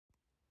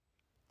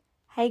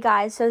Hey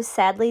guys, so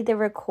sadly the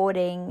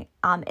recording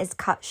is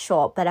cut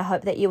short, but I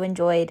hope that you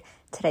enjoyed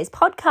today's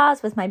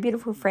podcast with my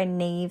beautiful friend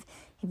Neve.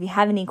 If you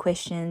have any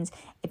questions,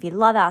 if you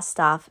love our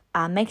stuff,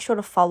 make sure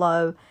to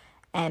follow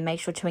and make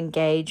sure to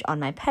engage on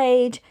my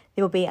page.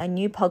 There will be a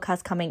new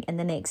podcast coming in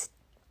the next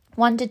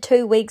 1 to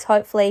 2 weeks,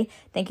 hopefully.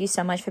 Thank you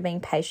so much for being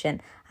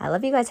patient. I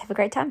love you guys. Have a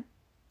great time.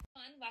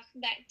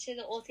 Welcome back to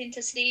the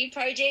Authenticity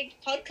Project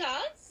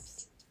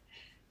podcast.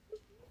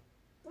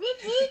 Whoop,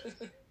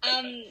 whoop.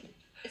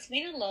 It's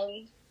been a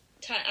long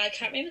time. I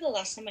can't remember the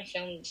last time I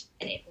filmed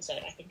an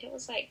episode. I think it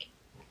was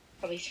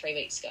probably 3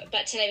 weeks ago.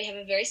 But today we have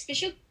a very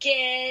special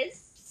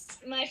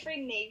guest, my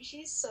friend Neve.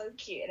 She's so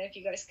cute, and if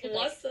you guys could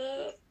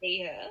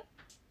see her,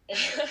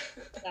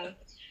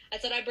 I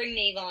thought I'd bring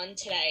Neve on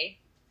today.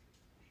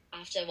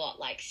 After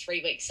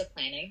 3 weeks of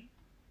planning.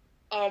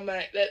 Oh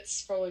mate,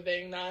 that's probably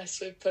being nice.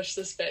 We've pushed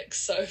this back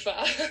so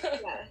far.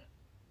 Yeah,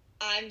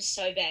 I'm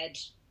so bad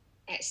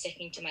at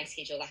sticking to my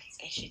schedule. It's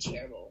actually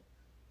terrible.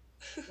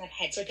 I've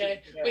had to.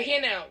 Okay, we're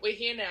here now. We're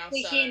here now.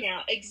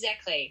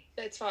 Exactly.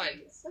 That's fine.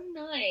 It's so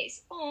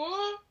nice.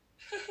 Aww.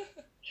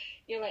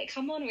 You're like,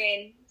 come on,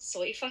 Ren,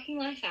 sort your fucking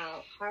life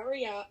out.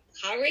 Hurry up.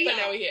 But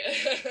now we're here.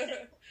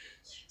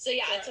 So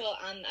yeah, I thought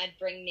I'd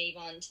bring Neve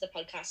on to the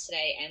podcast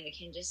today, and we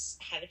can just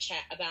have a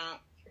chat about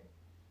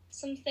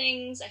some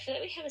things. I feel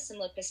like we have a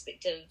similar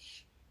perspective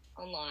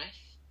on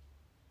life.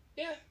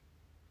 Yeah,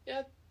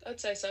 I'd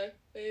say so.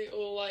 We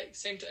all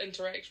seem to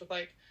interact with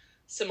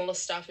similar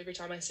stuff every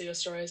time I see your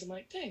stories. I'm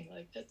like, dang,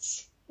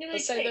 that's I'll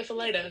save that for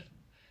later.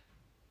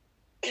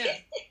 Yeah.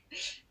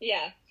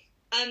 Yeah.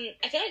 I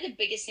feel like the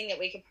biggest thing that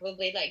we could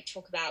probably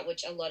talk about,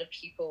 which a lot of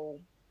people,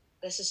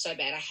 this is so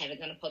bad, I haven't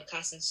done a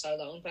podcast in so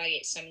long, but I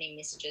get so many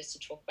messages to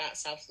talk about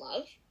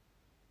self-love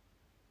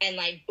and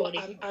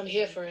body. I'm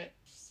here for it.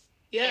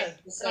 Yeah,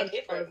 I'm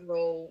here for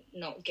overall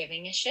not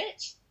giving a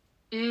shit.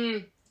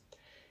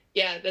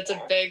 Yeah, that's a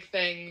big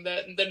thing.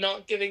 The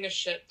not giving a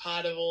shit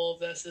part of all of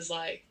this is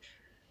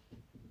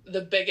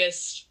the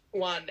biggest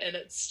one, and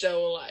it's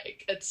still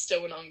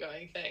an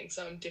ongoing thing.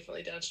 So I'm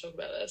definitely down to talk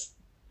about this.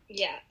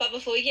 Yeah, but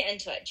before we get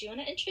into it, do you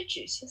want to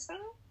introduce yourself?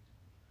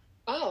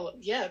 Oh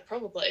yeah,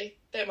 probably.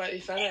 That might be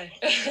fun.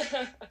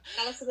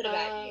 Tell us a bit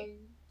about you.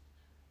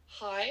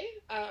 Hi,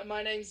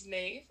 my name's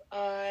Neve.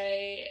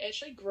 I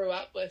actually grew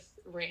up with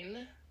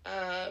Ren.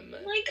 Oh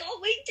my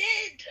god, we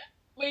did!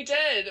 We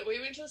did.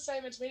 We went to the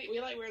same intermediate. We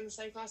were in the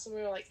same class when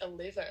we were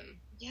 11.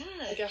 Yeah.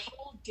 A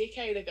whole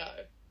decade ago.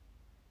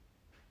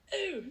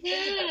 Ooh.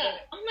 Yeah.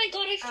 Oh my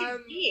god, I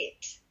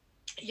forget.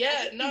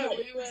 Yeah, no,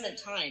 we were at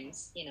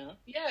times, Yeah,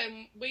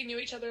 and we knew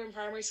each other in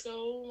primary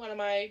school. One of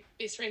my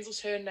best friends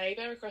was her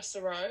neighbour across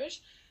the road.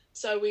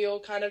 So we all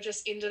kind of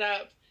just ended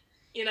up,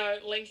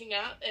 linking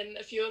up, and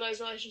a few of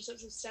those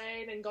relationships have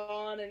stayed and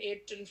gone and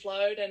ebbed and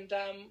flowed, and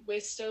we're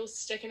still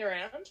sticking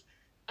around.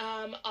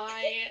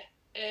 I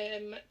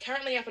am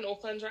currently up in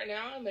Auckland right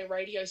now. I'm a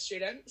radio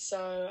student,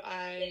 so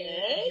I'm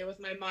here with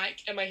my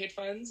mic and my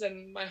headphones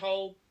and my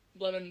whole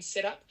blimmin'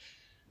 setup.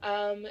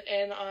 And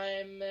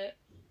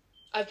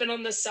I've been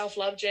on this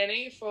self-love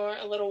journey for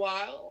a little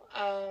while.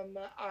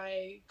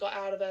 I got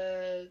out of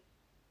a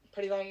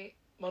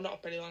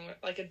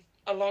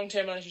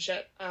long-term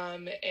relationship,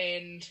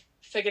 and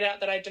figured out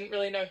that I didn't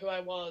really know who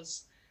I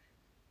was,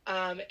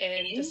 and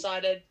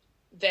decided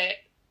that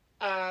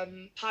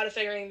part of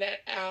figuring that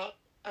out,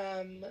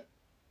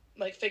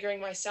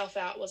 figuring myself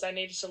out, was I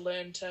needed to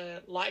learn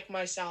to like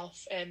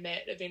myself, and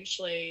that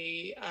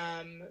eventually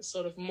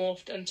sort of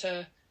morphed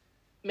into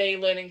me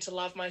learning to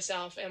love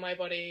myself and my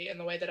body and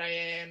the way that I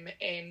am,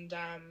 and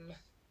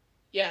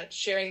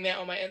sharing that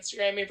on my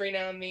Instagram every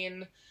now and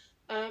then.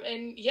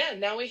 And yeah,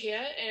 now we're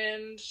here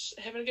and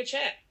having a good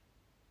chat.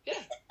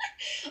 Yeah.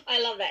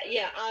 I love that.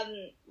 Yeah.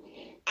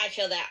 I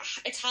feel that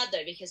it's hard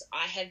though, because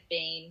I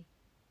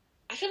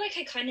feel like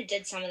I kind of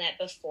did some of that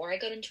before I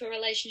got into a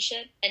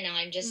relationship, and now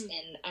I'm just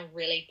in a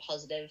really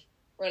positive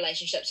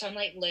relationship. So I'm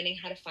learning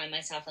how to find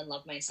myself and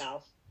love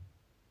myself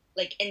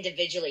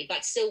individually,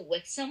 but still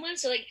with someone.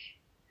 So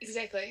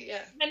exactly.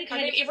 Yeah.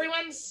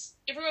 Everyone's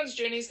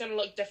journey is going to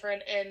look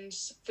different, and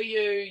for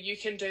you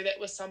can do that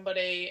with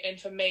somebody, and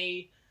for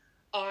me,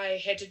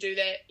 I had to do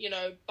that,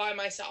 by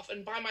myself.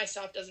 And by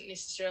myself doesn't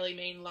necessarily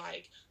mean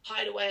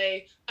hide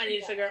away. I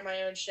need to figure out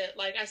my own shit.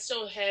 I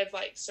still have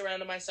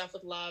surrounded myself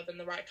with love and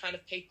the right kind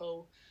of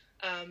people.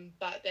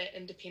 But that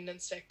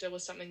independence factor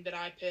was something that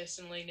I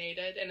personally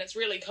needed. And it's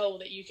really cool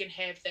that you can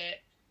have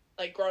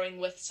that, growing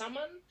with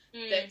someone.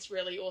 That's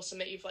really awesome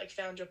that you've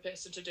found your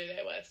person to do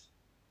that with.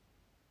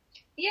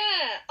 Yeah.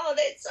 Oh,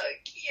 that's so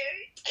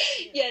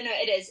cute. Yeah, no,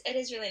 it is. It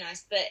is really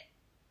nice. But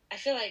I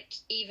feel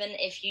even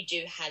if you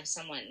do have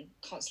someone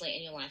constantly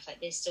in your life,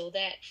 there's still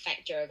that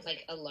factor of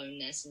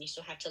aloneness, and you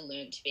still have to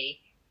learn to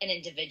be an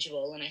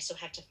individual, and I still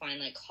have to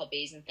find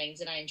hobbies and things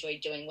that I enjoy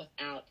doing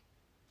without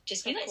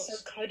just being so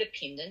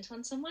codependent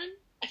on someone.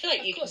 I feel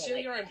of course, you're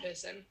your own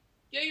person.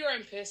 You're your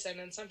own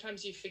person, and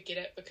sometimes you forget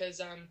it because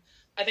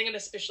I think it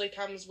especially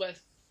comes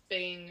with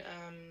being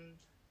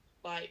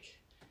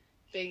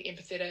being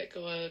empathetic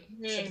or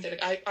sympathetic.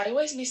 I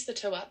always mess the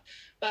two up,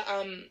 but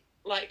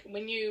like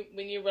when you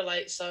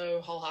relate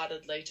so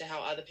wholeheartedly to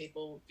how other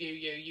people view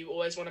you, you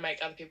always want to make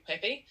other people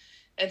happy,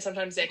 and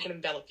sometimes that can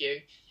envelop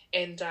you.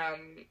 And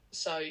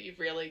so you've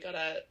really got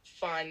to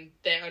find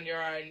that on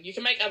your own. You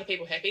can make other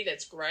people happy,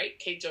 that's great,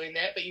 keep doing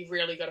that, but you've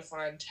really got to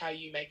find how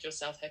you make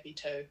yourself happy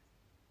too.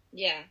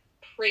 Yeah,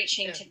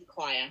 preaching to the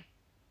choir.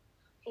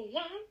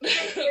 What?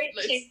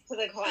 Preaching to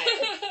the choir.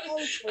 I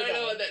don't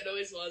know what that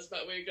noise was,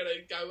 but we're going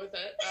to go with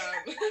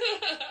it.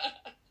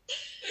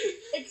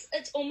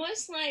 It's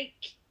almost like,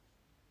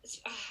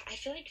 I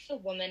feel like for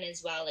women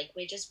as well, like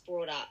we're just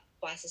brought up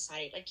by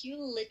society, like you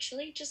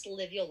literally just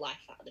live your life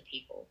for other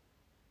people.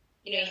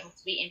 You know, you have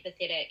to be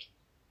empathetic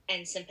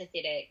and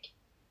sympathetic,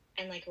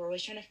 and like we're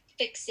always trying to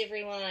fix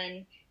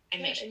everyone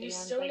and make sure. And you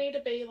still need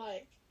to be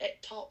like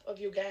at top of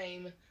your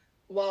game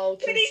while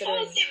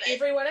considering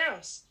everyone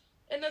else.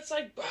 And it's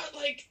like, bro,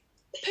 like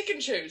pick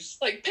and choose.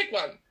 Like pick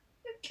one.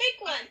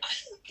 Pick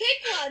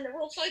one.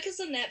 We'll focus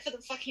on that for the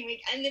fucking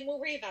week, and then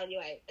we'll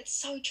reevaluate. It's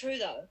so true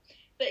though.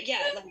 But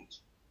yeah, like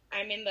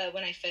I remember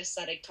when I first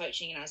started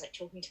coaching, and I was like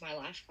talking to my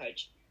life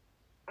coach.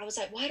 I was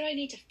like, why do I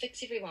need to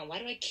fix everyone? Why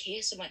do I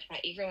care so much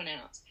about everyone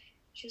else?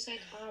 She was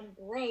like,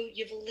 bro,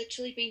 you've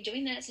literally been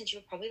doing that since you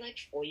were probably like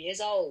 4 years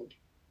old.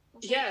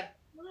 Yeah.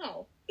 Like,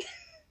 wow.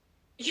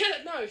 Yeah,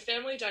 no,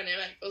 family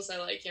dynamic. Also,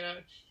 like, you know,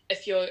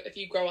 if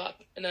you grow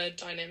up in a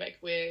dynamic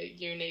where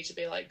you need to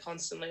be like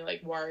constantly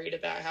like worried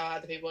about how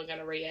other people are going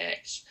to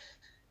react,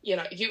 you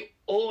know, you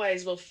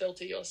always will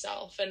filter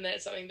yourself, and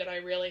that's something that I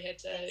really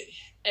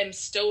am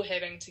still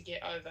having to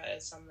get over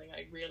as something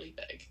like really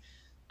big.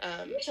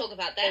 We talk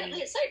about that.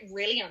 Let's like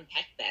really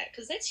unpack that,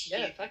 because that's huge.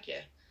 Yeah, fuck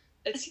yeah.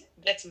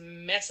 That's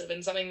massive,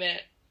 and something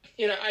that,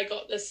 you know, I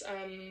got this, I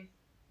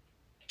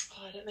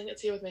don't think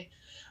it's here with me,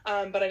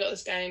 but I got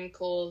this game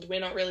called We're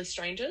Not Really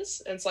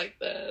Strangers, and it's like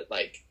the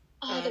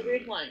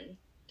red one.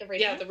 The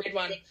red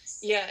one.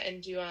 Yeah,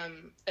 and you,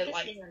 it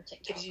like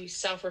gives you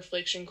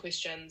self-reflection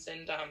questions,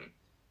 and,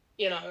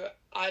 you know,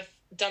 I've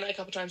done it a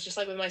couple times just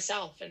like with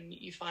myself, and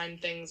you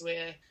find things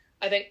where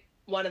I think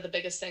one of the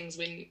biggest things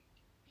when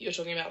you're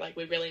talking about like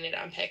we really need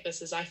to unpack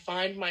this is I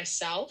find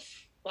myself,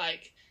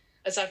 like,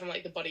 aside from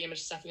like the body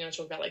image stuff, you're going to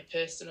talk about like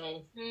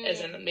personal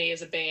as in me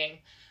as a being,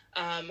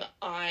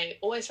 I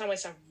always found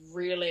myself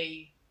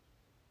really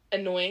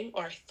annoying,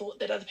 or I thought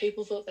that other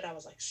people thought that I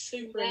was like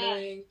super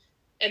annoying,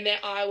 and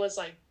that I was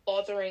like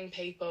bothering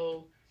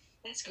people.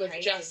 That's crazy,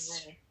 with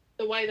just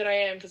the way that I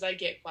am, because I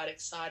get quite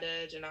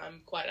excited and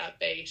I'm quite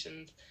upbeat,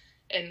 and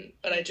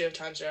but I do have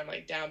times where I'm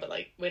like down, but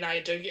like when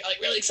I do get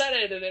like really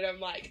excited, and then I'm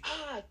like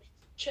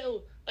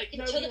chill, like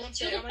nobody wants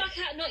to know.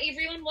 Not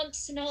everyone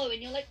wants to know,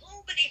 and you're like,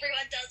 oh, but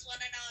everyone does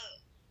want to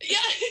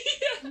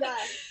know.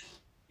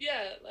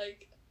 Yeah,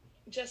 like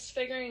just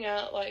figuring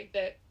out like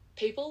that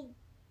people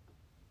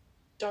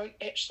don't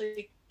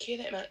actually care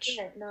that much.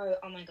 Yeah, no,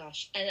 oh my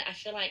gosh. And I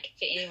feel like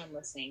for anyone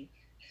listening,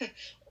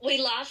 we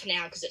laugh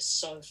now because it's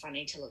so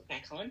funny to look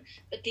back on,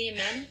 but the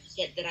amount of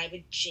shit that I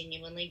would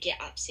genuinely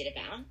get upset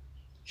about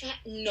for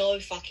no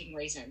fucking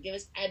reason. There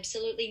was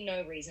absolutely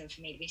no reason for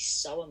me to be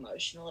so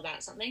emotional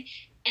about something.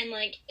 And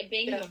like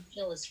being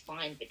emotional is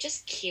fine, but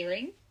just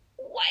caring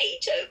way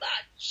too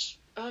much.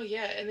 Oh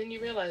yeah, and then you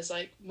realize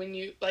like when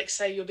you like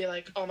say you'll be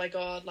like, oh my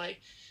god,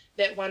 like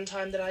that one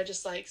time that I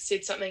just like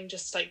said something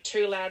just like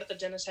too loud at the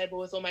dinner table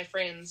with all my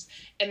friends,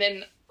 and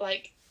then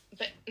like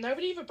but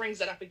nobody ever brings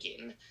that up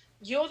again.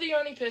 You're the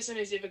only person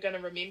who's ever going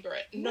to remember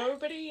it. Yeah.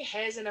 Nobody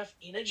has enough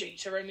energy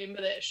to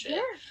remember that shit.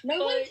 Yeah,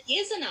 no one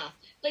cares enough.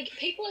 Like,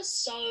 people are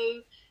so,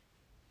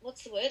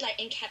 what's the word? Like,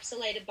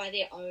 encapsulated by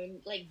their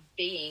own, like,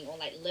 being or,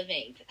 like,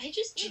 living. They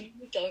just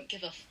genuinely don't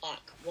give a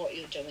fuck what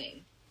you're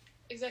doing.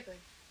 Exactly.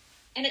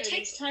 And it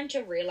takes time to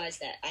realise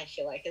that, I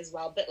feel like, as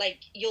well. But, like,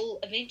 you'll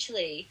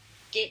eventually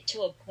get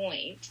to a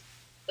point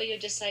where you're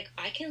just like,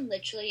 I can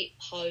literally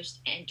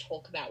post and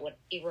talk about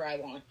whatever I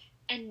want,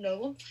 and no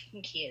one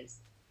fucking cares.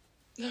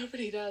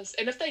 Nobody does.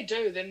 And if they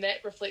do, then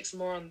that reflects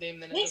more on them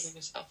than it does on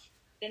yourself.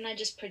 Then they're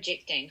just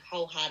projecting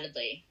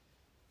wholeheartedly.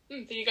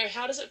 Then you go,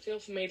 how does it feel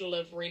for me to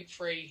live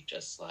rent-free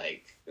just,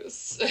 like,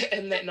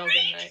 in that noggin,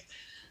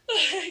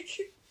 mate?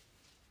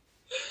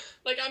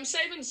 Like, I'm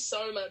saving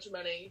so much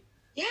money.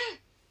 Yeah,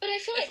 but I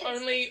feel like... If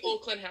only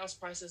Auckland house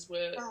prices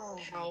were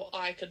how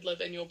I could live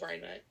in your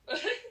brain, mate.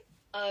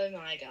 Oh,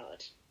 my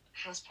God.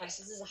 House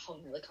prices is a whole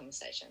nother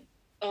conversation.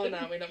 Oh,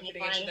 no, we're not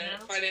getting into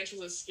that.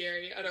 Financials is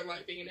scary. I don't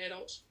like being an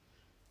adult.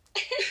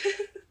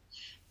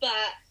 But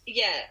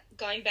yeah,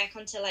 going back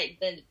onto like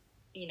the,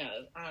 you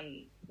know,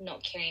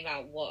 not caring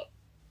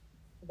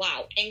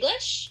about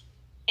English.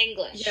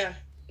 Yeah,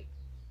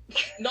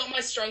 not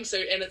my strong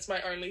suit, and it's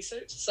my only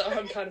suit, so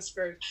I'm kind of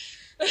screwed.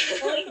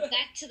 Going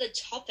back to the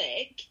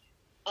topic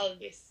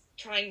of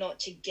trying not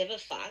to give a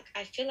fuck,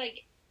 I feel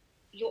like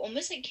you're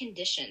almost like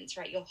conditioned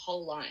throughout your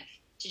whole life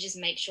to just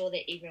make sure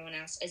that everyone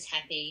else is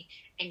happy,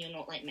 and you're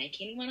not like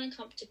making anyone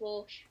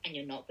uncomfortable, and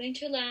you're not being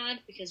too loud,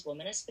 because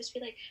women are supposed to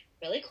be like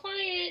really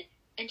quiet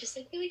and just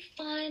like really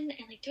fun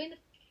and like doing the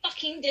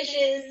fucking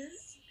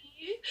dishes.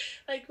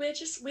 Like we're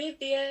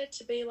there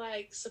to be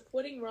like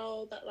supporting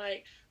role, but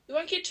like we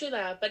won't get too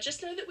loud, but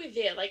just know that we're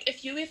there. Like,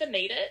 if you ever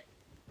need it,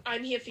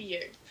 I'm here for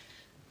you.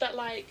 But,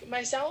 like,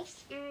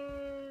 myself,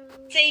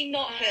 See,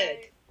 not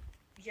heard.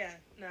 Yeah,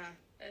 nah.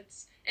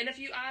 And if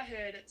you are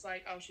heard, it's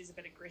like, oh, she's a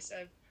bit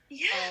aggressive.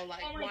 Yeah. Oh,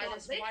 like, Oh my why God,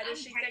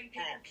 does she think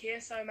people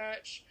care so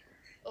much?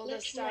 All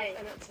this stuff, Literally.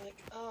 and it's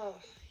like, oh.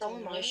 So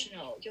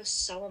emotional. You're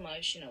so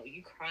emotional.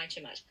 You cry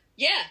too much.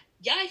 Yeah,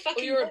 I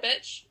fucking. Or you're a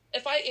bitch.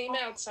 If I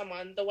emailed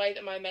someone the way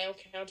that my male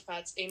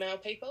counterparts email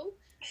people,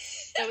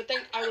 they would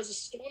think I was a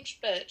staunch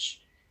bitch,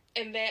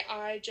 and that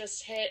I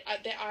just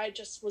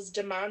was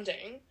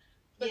demanding,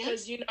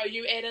 because you know,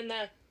 you add in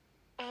the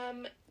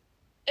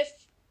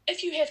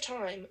if you have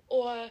time,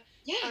 or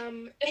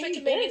if it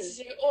conveniences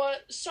you, or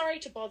sorry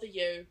to bother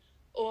you,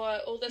 or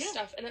all this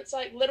stuff, and it's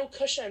like little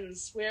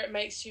cushions where it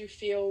makes you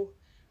feel,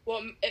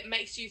 it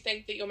makes you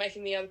think that you're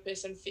making the other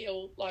person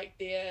feel like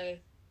they're,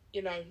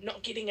 you know,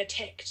 not getting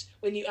attacked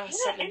when you ask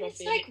something and of it's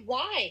them. like,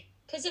 why?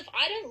 Because if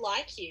I don't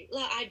like you,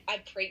 like I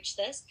preach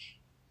this,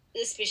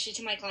 especially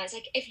to my clients,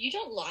 like, if you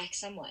don't like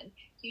someone,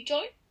 you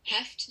don't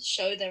have to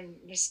show them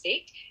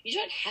respect. You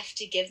don't have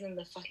to give them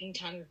the fucking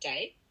time of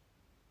day.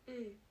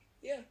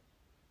 Yeah.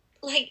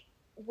 Like,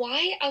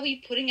 why are we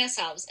putting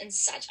ourselves in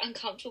such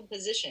uncomfortable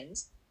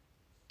positions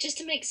just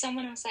to make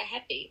someone else like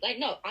happy? Like,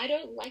 no, I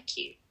don't like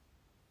you.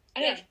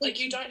 I don't like,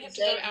 you don't have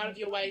to go out of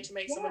your way to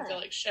make someone feel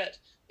like shit,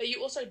 but you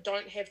also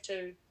don't have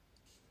to,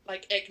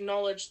 like,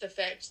 acknowledge the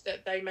fact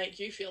that they make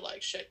you feel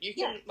like shit. You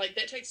can, like,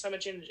 that takes so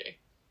much energy.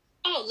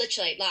 Oh,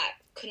 literally, like,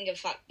 couldn't give a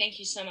fuck. Thank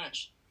you so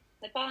much.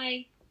 Like,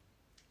 bye.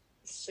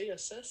 See ya,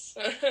 sis.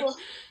 Well,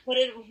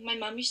 my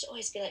mum used to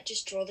always be like,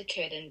 just draw the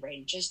curtain,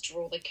 Ren. Just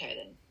draw the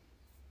curtain.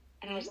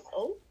 And I was like,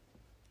 oh.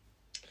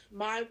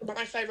 My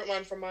favourite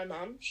one from my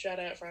mum, shout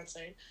out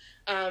Francine,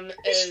 shout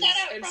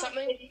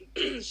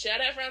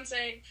out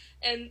Francine,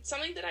 and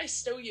something that I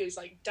still use,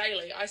 like,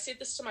 daily. I said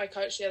this to my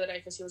coach the other day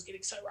because he was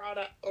getting so riled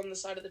up on the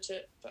side of the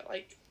turf, but,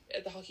 like,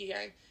 at the hockey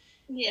game.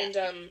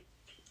 Yeah.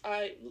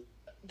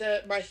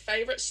 And my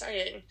favourite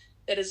saying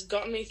that has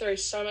gotten me through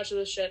so much of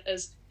this shit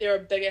is, there are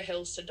bigger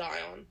hills to die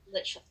on.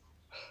 Literally.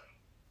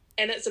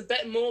 And it's a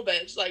bit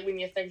morbid, like, when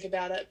you think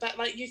about it. But,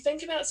 like, you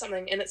think about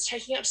something and it's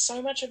taking up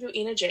so much of your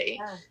energy.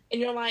 Yeah.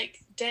 And you're like,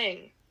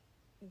 dang,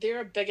 there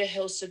are bigger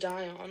hills to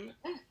die on.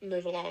 Yeah.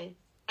 Move along.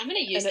 I'm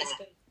going to use that.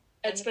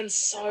 It's been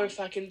so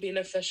fucking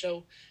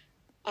beneficial.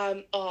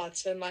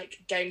 It's been, like,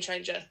 game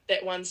changer.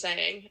 That one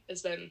saying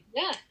has been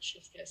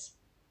chef's kiss.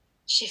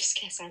 Chef's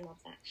kiss, I love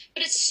that.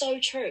 But it's so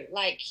true.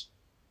 Like,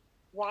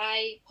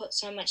 why put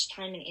so much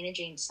time and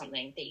energy into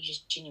something that you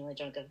just genuinely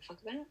don't give a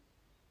fuck about?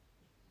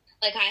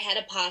 Like, I had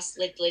a past,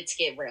 let's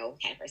get real,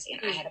 okay, for a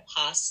second. I had a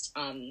past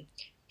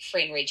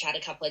friend reach out a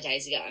couple of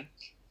days ago,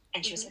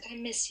 and she was like, I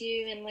miss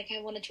you, and, like,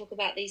 I want to talk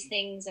about these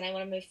things, and I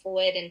want to move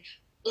forward, and,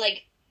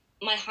 like,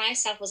 my higher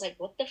self was like,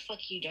 what the fuck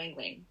are you doing,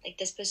 Glenn? Like,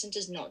 this person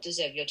does not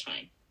deserve your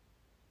time.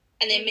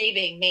 And then me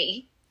being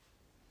me,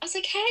 I was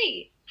like,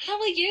 hey,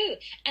 how are you?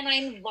 And I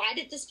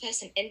invited this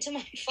person into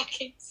my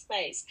fucking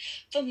space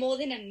for more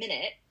than a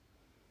minute,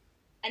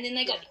 and then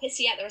they got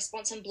pissy at the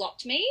response and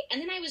blocked me,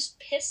 and then I was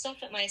pissed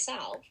off at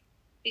myself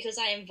because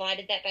I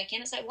invited that back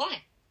in. It's like,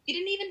 why? You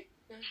didn't even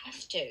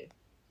have to.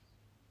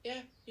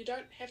 Yeah, you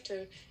don't have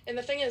to. And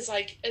the thing is,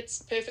 like,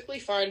 it's perfectly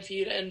fine for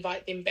you to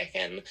invite them back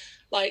in.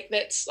 Like,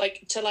 that's,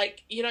 like, to,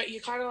 like, you know,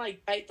 you kind of,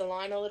 like, bait the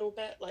line a little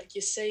bit. Like,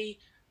 you see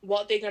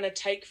what they're going to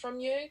take from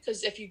you,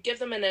 because if you give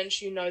them an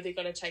inch, you know they're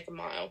going to take a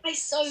mile. I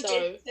so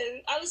did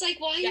too. I was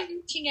like, why are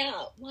you reaching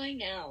out? Why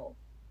now?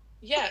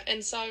 Yeah,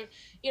 and so,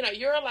 you know,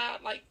 you're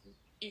allowed, like,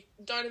 you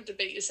don't have to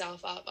beat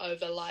yourself up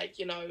over, like,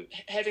 you know,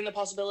 having the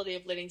possibility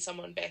of letting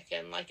someone back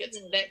in. Like,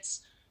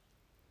 that's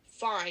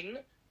fine,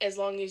 as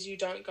long as you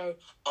don't go,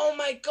 oh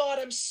my God,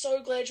 I'm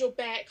so glad you're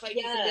back. Like,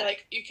 you can be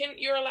like,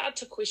 you're allowed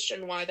to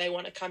question why they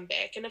want to come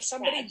back. And if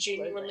somebody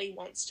genuinely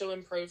wants to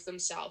improve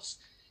themselves,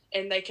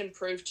 and they can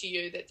prove to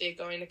you that they're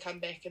going to come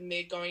back and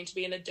they're going to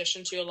be an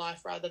addition to your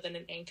life rather than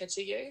an anchor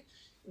to you,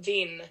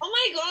 then... Oh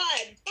my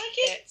God,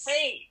 fucking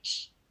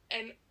preach.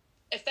 And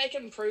if they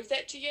can prove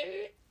that to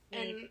you,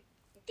 and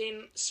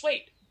then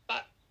sweet.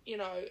 But, you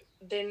know,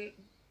 then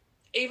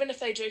even if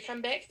they do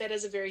come back, that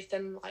is a very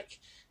thin, like,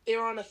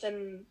 they're on a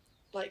thin,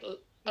 like,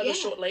 a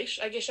short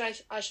leash, I guess I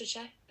should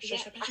say. I should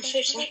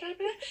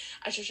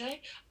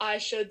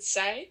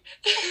say.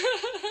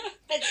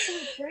 It's so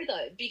true,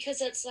 though,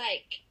 because it's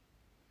like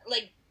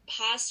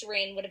past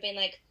Ren would have been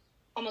like,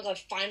 oh my God,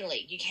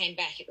 finally, you came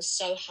back. It was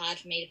so hard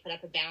for me to put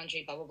up a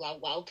boundary, blah, blah, blah,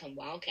 welcome.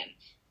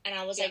 And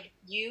I was like,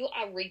 you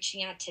are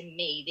reaching out to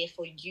me,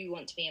 therefore you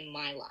want to be in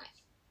my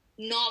life,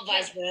 not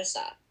vice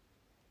versa.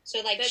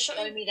 So, like,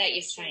 show me that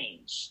you've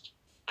changed.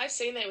 I've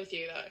seen that with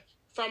you, though,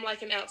 from,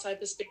 like, an outside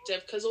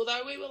perspective, because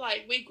although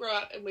we grew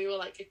up and we were,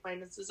 like,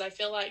 acquaintances, I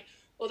feel like,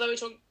 although we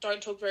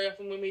don't talk very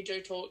often, when we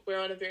do talk, we're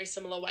on a very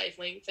similar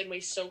wavelength, and we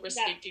still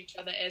respect each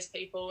other as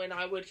people, and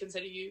I would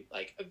consider you,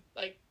 like,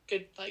 a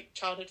good, like,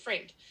 childhood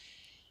friend.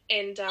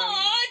 And,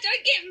 oh,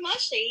 don't get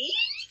mushy.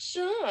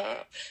 Sure.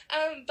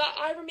 But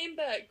I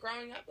remember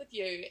growing up with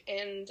you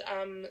and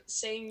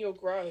seeing your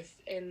growth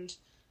and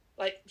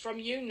like, from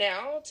you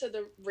now to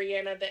the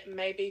Rihanna that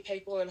maybe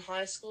people in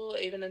high school,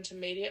 even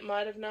intermediate,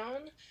 might have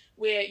known,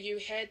 where you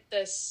had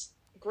this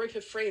group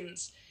of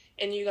friends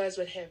and you guys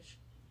would have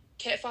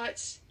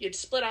catfights, you'd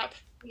split up,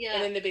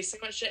 and then there'd be so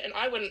much shit, and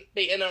I wouldn't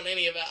be in on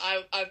any of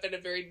it. I've been a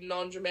very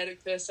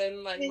non-dramatic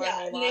person, like, my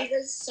whole life.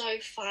 Neva's so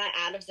far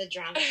out of the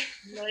drama.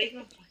 Not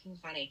even fucking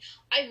funny.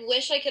 I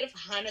wish I could have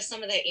harnessed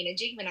some of that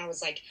energy when I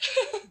was, like,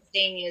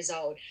 15 years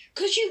old.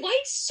 Because you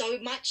waste so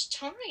much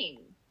time.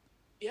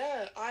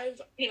 Yeah,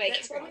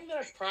 that's something that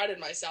I've prided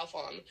myself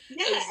on,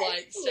 is,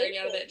 like, staying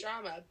out of that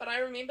drama. But I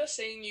remember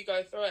seeing you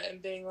go through it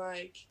and being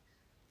like,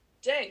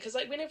 dang, because,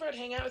 like, whenever I'd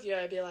hang out with you,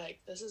 I'd be like,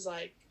 this is,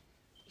 like,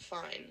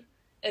 fine.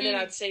 And then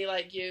I'd see,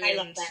 like, you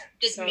and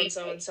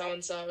so-and-so and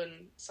so-and-so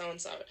and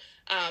so-and-so.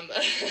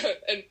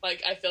 And,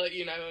 like, I feel like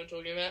you know what I'm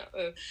talking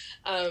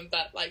about.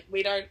 But, like,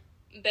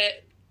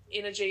 that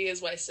energy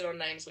is wasted on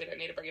names. We don't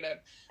need to bring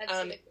it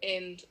in.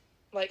 And,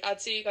 like,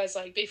 I'd see you guys,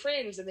 like, be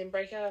friends and then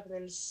break up and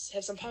then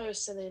have some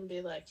posts and then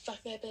be like,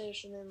 fuck that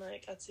bitch. And then,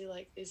 like, I'd see,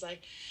 like, these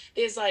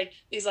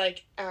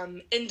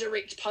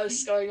indirect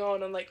posts going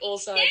on like, all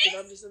sides. And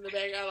I'm just in the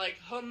background, like,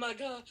 oh my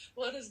God,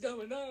 what is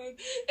going on?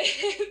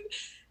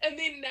 And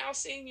then now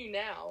seeing you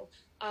now,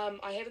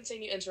 I haven't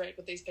seen you interact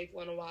with these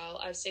people in a while.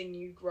 I've seen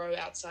you grow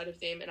outside of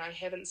them and I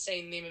haven't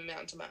seen them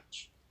amount to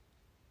much.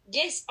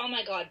 Yes, oh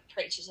my God,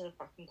 preach it to the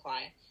fucking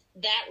choir.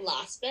 That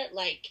last bit,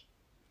 like,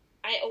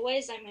 I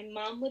always, like, my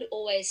mum would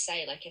always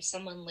say, like, if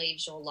someone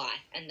leaves your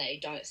life and they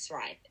don't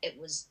thrive, it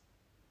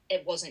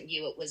wasn't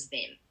you, it was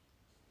them.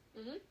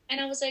 Mm-hmm. And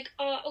I was like,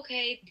 oh,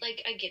 okay,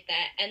 like, I get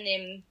that. And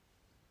then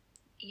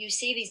you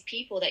see these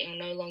people that you're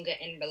no longer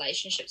in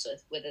relationships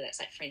with, whether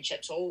that's, like,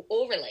 friendships or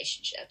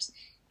relationships,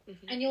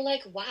 and you're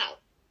like, wow,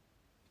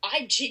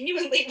 I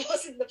genuinely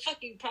wasn't the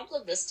fucking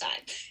problem this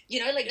time.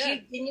 You know, like,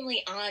 you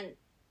genuinely aren't,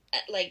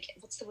 like,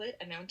 what's the word,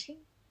 amounting?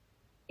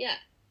 Yeah.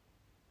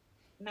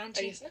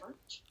 Amounting to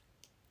much?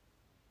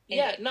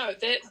 Yeah, no,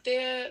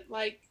 they're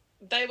like,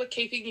 they were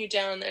keeping you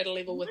down at a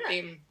level with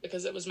them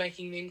because it was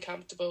making them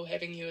comfortable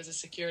having you as a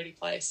security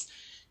place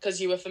because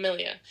you were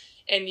familiar.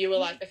 And you were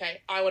like,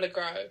 okay, I want to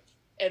grow.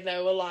 And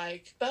they were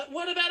like, but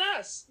what about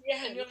us?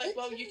 Yeah. And you're like,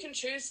 well, you can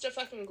choose to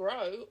fucking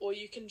grow or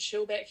you can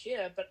chill back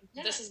here, but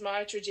this is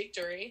my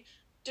trajectory.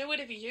 Do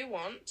whatever you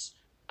want.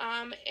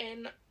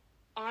 And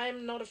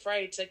I'm not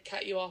afraid to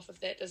cut you off if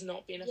that does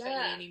not benefit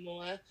me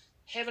anymore.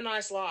 Have a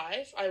nice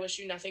life. I wish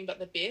you nothing but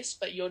the best,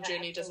 but your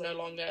journey does no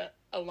longer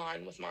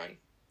align with mine.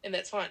 And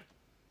that's fine.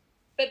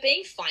 But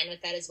being fine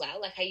with that as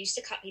well. Like, I used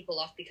to cut people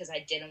off because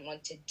I didn't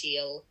want to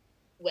deal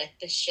with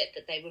the shit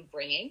that they were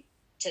bringing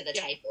to the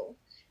table.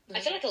 I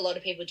feel like a lot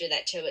of people do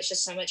that too. It's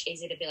just so much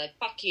easier to be like,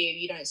 fuck you,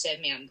 you don't serve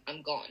me,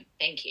 I'm gone.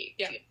 Thank you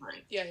for your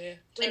time. Yeah.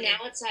 But now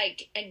it's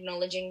like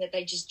acknowledging that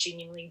they just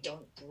genuinely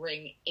don't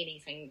bring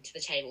anything to the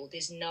table.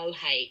 There's no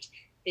hate.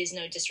 There's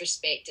no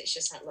disrespect. It's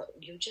just like, look,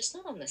 you're just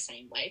not on the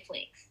same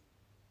wavelength.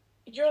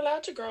 You're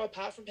allowed to grow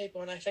apart from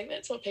people, and I think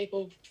that's what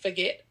people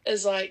forget,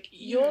 is like,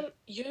 you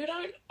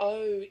don't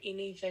owe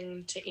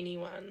anything to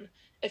anyone.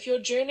 If your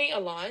journey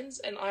aligns,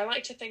 and I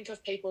like to think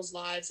of people's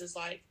lives as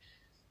like,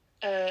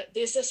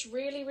 there's this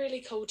really,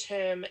 really cool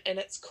term, and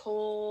it's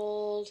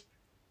called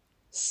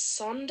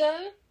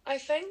sonder, I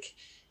think.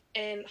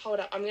 And hold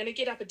up, I'm going to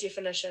get up a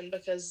definition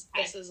because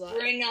this is like...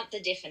 Bring up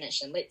the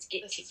definition. Let's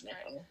get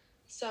technical.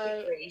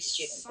 So,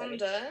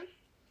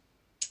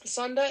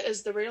 sonder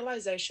is the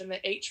realization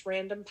that each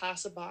random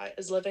passerby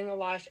is living a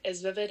life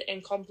as vivid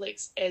and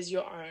complex as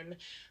your own,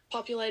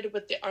 populated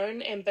with their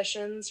own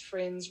ambitions,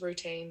 friends,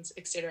 routines,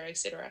 etc.,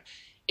 etc.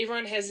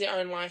 Everyone has their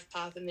own life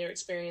path and they're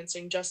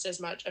experiencing just as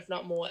much, if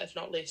not more, if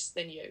not less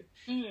than you.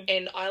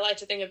 And I like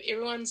to think of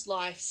everyone's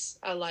lives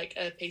are like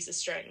a piece of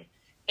string.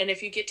 And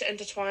if you get to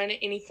intertwine at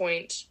any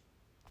point,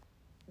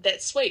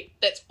 that's sweet.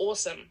 That's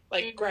awesome.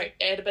 Like, great.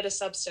 Add a bit of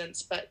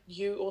substance, but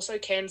you also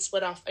can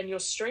split off and your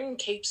string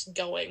keeps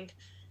going.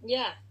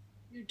 Yeah.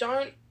 You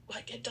don't,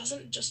 like, it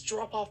doesn't just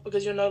drop off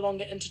because you're no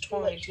longer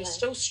intertwined. You're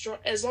still strong.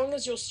 As long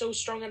as you're still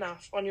strong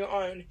enough on your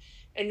own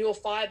and your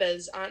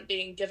fibers aren't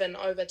being given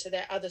over to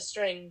that other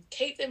string,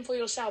 keep them for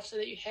yourself so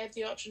that you have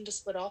the option to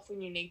split off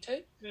when you need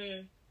to.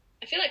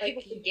 I feel like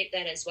people forget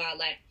that as well.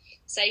 Like,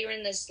 say you're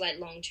in this, like,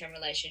 long-term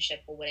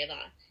relationship or whatever,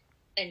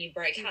 and you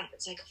break up,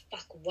 it's like,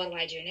 fuck, what do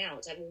I do now?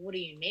 It's like, well, what do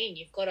you mean?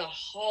 You've got a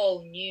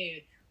whole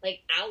new,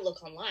 like,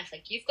 outlook on life.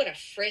 Like, you've got a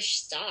fresh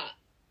start.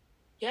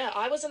 Yeah,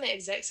 I was in the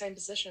exact same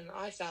position.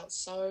 I felt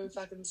so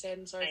fucking sad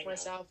and sorry for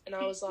myself. And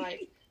I was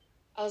like,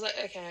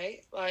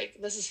 okay, like,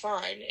 this is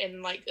fine.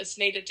 And, like, it's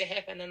needed to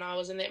happen. And I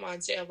was in that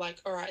mindset of, like,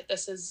 all right,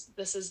 this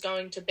is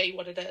going to be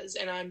what it is.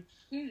 And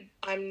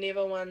I'm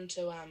never one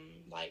to,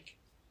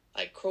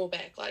 like crawl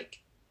back.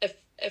 Like,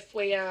 if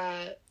we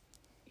are,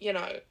 you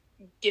know,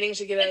 getting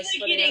together,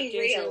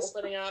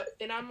 splitting up,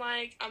 then I'm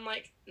like,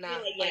 nah.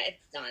 Like,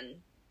 it's done.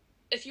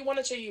 If you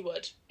wanted to, you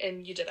would,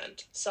 and you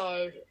didn't.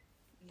 So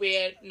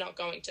we're not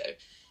going to.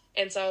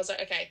 And so I was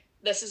like, okay,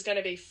 this is going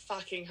to be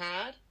fucking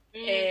hard,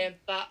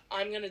 but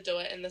I'm going to do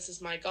it, and this is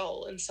my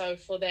goal. And so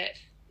for that,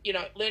 you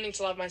know, learning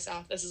to love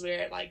myself, this is where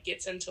it, like,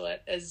 gets into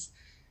it, is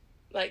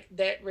like,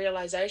 that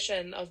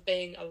realization of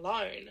being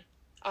alone,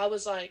 I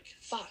was like,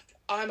 fuck,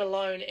 I'm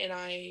alone and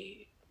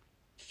I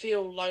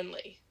feel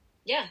lonely.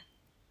 Yeah.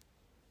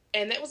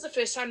 And that was the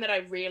first time that I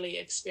really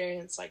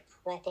experienced, like,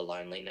 proper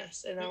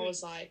loneliness. And I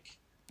was like,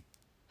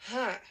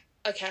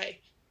 okay,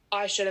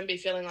 I shouldn't be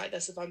feeling like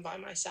this if I'm by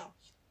myself.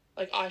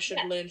 Like, I should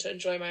learn to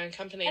enjoy my own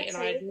company.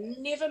 Absolutely. And I had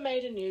never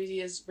made a New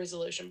Year's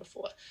resolution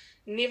before.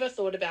 Never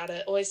thought about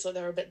it. Always thought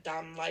they were a bit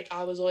dumb. Like,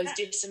 I was always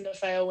destined to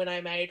fail when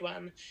I made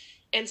one.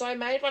 And so I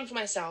made one for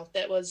myself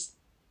that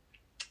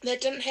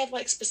didn't have,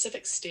 like,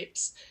 specific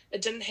steps.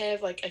 It didn't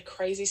have, like, a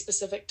crazy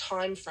specific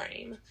time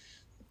frame.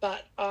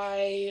 But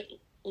I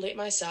let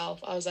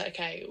myself, I was like,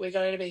 okay, we're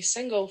going to be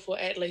single for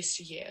at least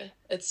a year.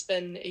 It's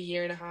been a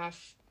year and a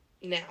half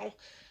now.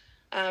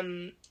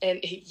 And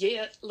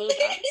yeah, little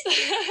bits.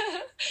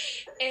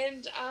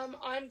 And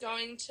I'm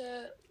going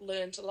to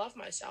learn to love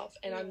myself,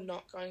 and I'm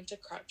not going to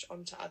crutch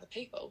onto other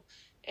people.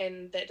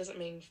 And that doesn't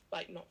mean,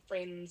 like, not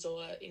friends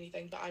or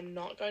anything, but I'm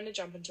not going to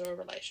jump into a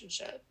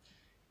relationship.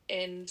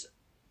 And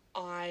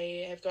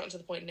I have gotten to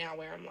the point now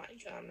where I'm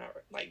like, I'm not,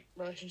 like,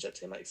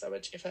 relationships seem like so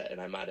much effort, and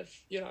I might have,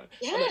 I'm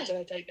like, did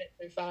I take that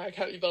too far? I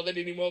can't be bothered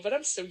anymore, but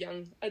I'm still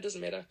young. It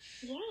doesn't matter.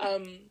 Yeah.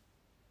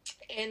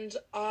 And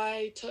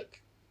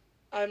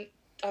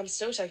I'm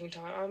still taking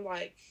time. I'm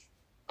like,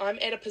 I'm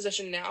at a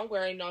position now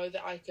where I know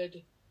that I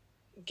could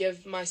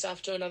give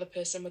myself to another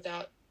person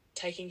without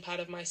taking part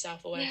of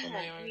myself away from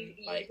my own.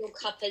 Like, your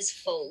cup is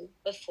full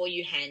before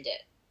you hand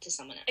it to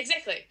someone else.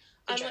 Exactly.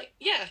 I'm like,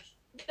 yeah,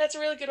 that's a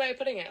really good way of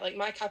putting it. Like,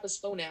 my cup is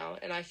full now,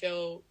 and I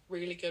feel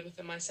really good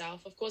within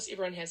myself. Of course,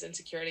 everyone has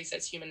insecurities.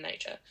 That's human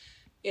nature.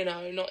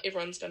 Not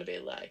everyone's going to be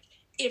like,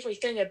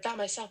 everything about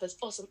myself is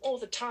awesome all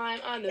the time.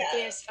 I'm the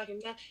best fucking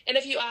guy. And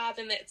if you are,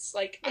 then that's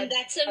like, and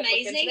that's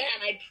amazing,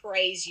 and I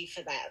praise you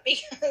for that,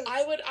 because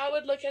I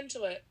would look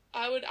into it.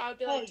 I would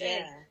be like,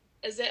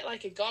 is that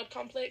like a God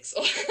complex,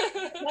 or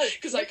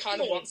because I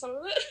kind of want some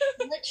of it?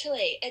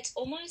 Literally, it's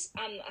almost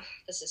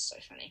this is so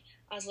funny.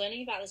 I was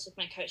learning about this with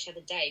my coach the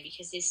other day,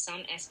 because there's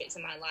some aspects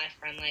of my life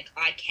where I'm like,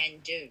 I can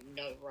do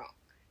no wrong,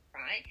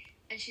 right?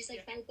 And she's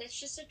like, babe, that's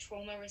just a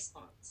trauma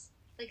response.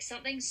 Like,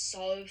 something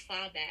so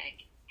far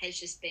back has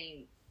just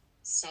been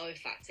so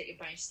fucked that your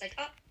brain's just like,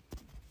 oh,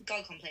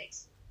 God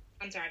complex.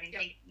 I'm thriving.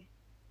 Thank you.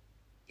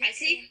 I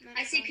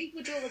see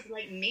people do it with,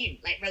 like, men,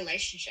 like,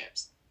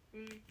 relationships.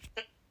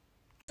 But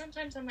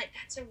sometimes I'm like,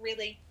 that's a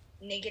really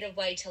negative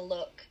way to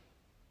look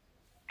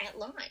at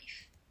life.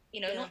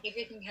 Not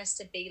everything has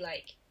to be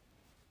like,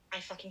 I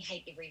fucking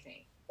hate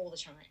everything all the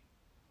time.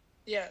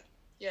 Yeah.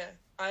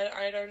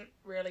 I don't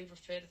really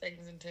refer to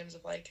things in terms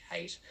of, like,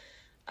 hate.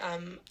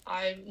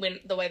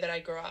 The way that I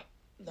grew up,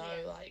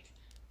 though, like,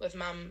 with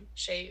mum,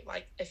 she,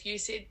 like, if you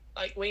said,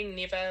 like, we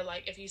never,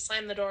 like, if you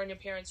slammed the door on your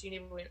parents, you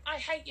never went, I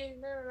hate you,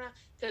 no,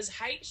 because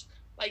hate,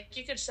 like,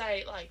 you could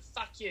say, like,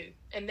 fuck you,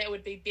 and that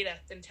would be better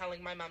than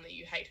telling my mum that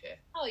you hate her.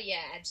 Oh,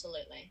 yeah,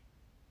 absolutely.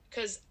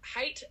 Because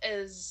hate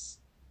is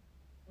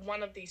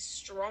one of the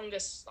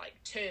strongest,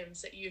 like,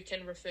 terms that you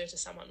can refer to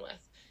someone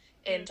with,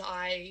 and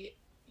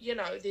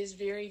there's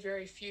very,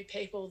 very few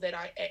people that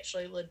I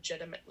actually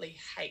legitimately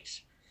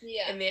hate.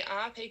 Yeah. And there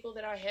are people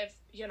that I have,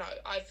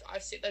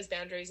 I've set those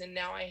boundaries, and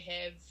now I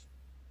have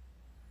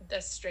the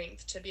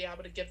strength to be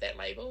able to give that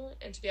label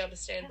and to be able to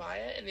stand by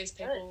it. And there's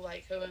people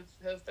like who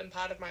have been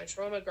part of my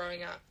trauma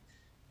growing up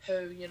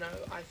who,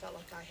 I felt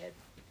like I had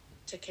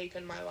to keep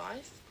in my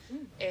life.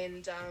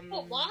 And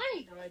but why?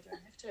 I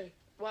don't have to.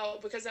 Well,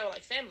 because they were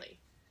like family.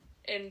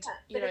 And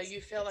you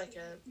feel like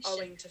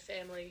owing to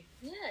family.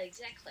 Yeah,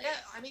 exactly. Yeah,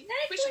 I mean,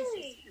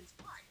 questions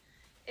why?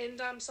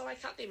 And so I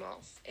cut them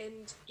off,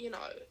 and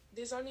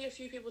there's only a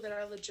few people that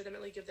I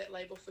legitimately give that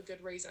label for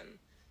good reason,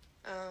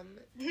 but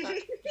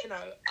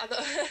other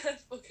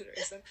for good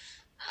reason,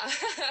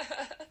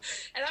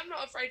 and I'm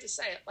not afraid to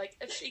say it. Like,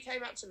 if she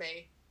came up to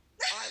me,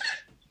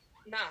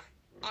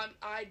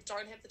 I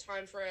don't have the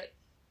time for it.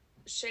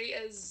 She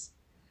is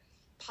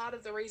part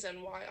of the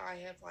reason why I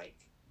have, like,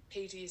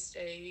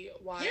 PTSD,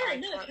 why I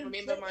can't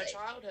remember my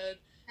childhood.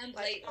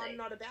 Like, I'm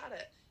not about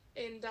it,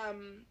 and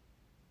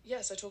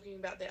so talking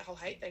about that whole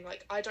hate thing,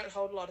 like, I don't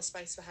hold a lot of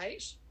space for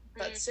hate,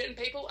 but certain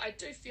people, I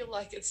do feel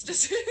like it's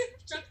deserved.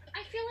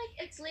 I feel like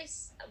it's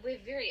less, we're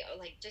very,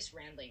 like, just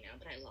rambling now,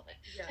 but I love it.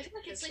 Yeah, I feel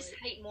like it's less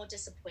hate, more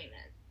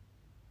disappointment.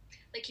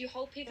 Like, you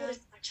hold people to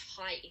such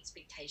high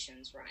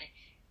expectations, right?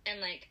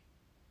 And, like,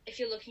 if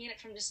you're looking at it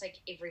from just,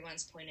 like,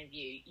 everyone's point of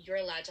view, you're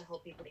allowed to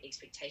hold people to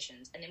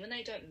expectations, and then when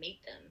they don't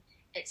meet them,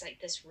 it's, like,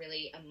 this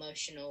really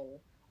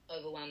emotional,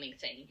 overwhelming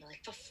thing. You're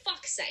like, for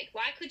fuck's sake,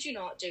 why could you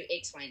not do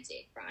X, Y, and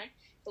Z, right?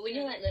 But when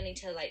you're, like, learning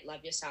to, like,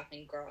 love yourself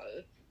and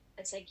grow,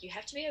 it's like you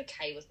have to be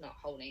okay with not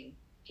holding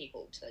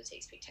people to those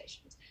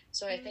expectations.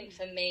 So I think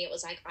for me, it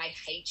was like, I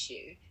hate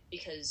you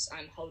because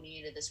I'm holding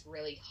you to this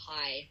really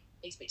high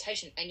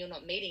expectation and you're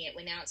not meeting it,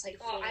 when now it's like,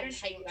 oh, I don't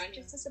hate you, I'm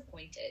just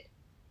disappointed.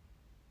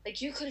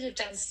 Like, you could have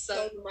done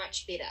so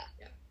much better.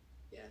 Yeah.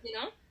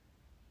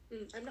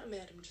 I'm not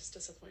mad, I'm just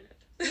disappointed.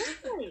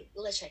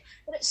 Literally.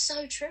 But it's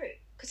so true.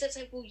 Because it's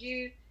like, well,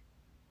 you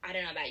I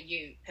don't know about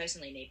you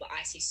personally, Neve, but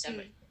I see so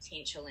much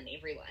potential in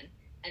everyone.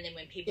 And then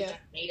when people don't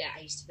need it, I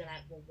used to be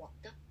like, well, what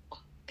the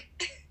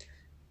fuck?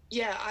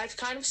 Yeah, I've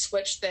kind of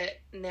switched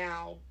that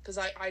now, because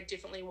I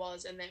definitely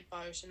was in that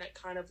boat, and it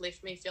kind of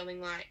left me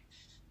feeling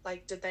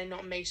like, did they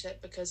not meet it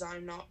because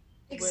I'm not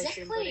worth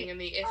them putting in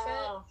the effort?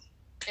 Oh.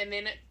 And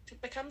then it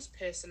becomes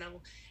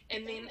personal,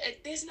 and then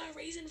there's no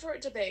reason for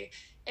it to be.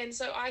 And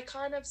so I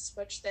kind of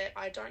switched that.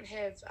 I don't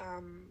have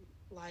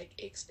like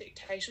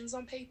expectations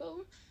on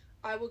people.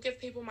 I will give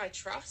people my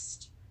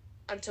trust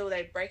until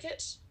they break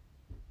it.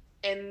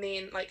 And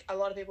then, like, a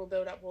lot of people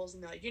build up walls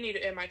and they're like, you need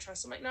to earn my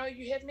trust. I'm like, no,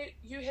 you have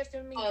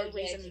given me no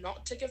reason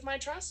not to give my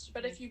trust.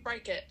 But if you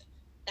break it,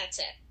 that's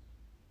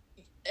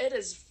it. It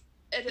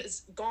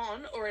is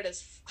gone, or it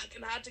is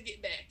fucking hard to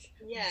get back.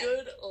 Yeah.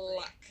 Good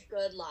luck.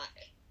 Good luck.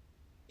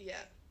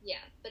 Yeah. Yeah,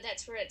 but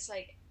that's where it's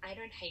like, I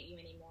don't hate you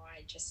anymore.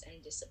 I just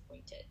am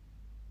disappointed.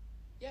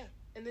 Yeah,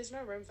 and there's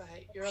no room for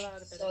hate. You're allowed a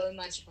bit so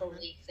much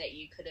belief that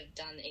you could have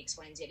done X,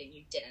 Y, and Z and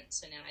you didn't.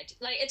 So now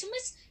it's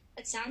almost,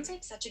 it sounds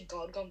like such a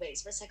God gone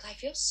beast, but it's like, I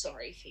feel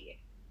sorry for you.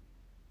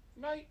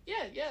 No,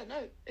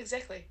 no,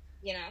 exactly.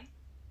 You know?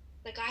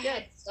 Like, I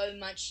had so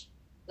much,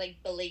 like,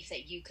 belief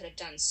that you could have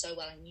done so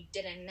well and you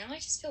didn't. And now I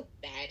just feel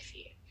bad for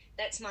you.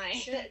 That's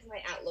my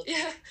outlook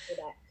for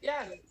that.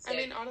 Yeah, so, I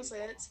mean, honestly,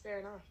 that's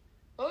fair enough.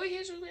 What were we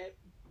here talking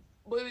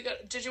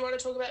about? Did you want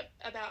to talk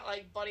about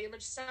like body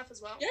image stuff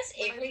as well? Just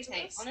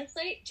everything.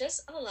 Honestly,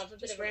 I love a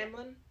bit of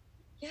rambling.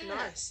 Yeah,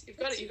 nice. You've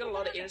got a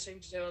lot of editing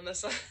to do on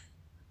this one.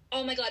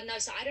 Oh my god, no!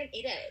 So I don't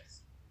edit.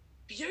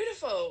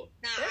 Beautiful.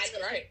 Nah, that's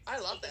great. I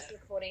love that.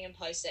 Recording and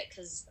post it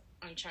because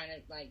I'm trying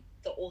to like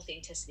the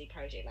authenticity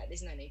project. Like,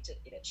 there's no need to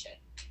edit shit.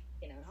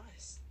 You know.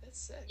 Nice. That's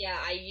sick. Yeah,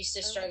 I used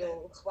to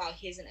struggle. Well,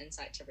 here's an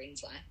insight to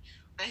Ren's life.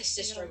 I used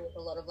to struggle with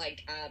a lot of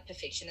like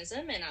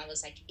perfectionism, and I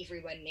was like,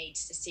 everyone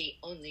needs to see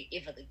only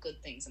ever the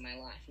good things in my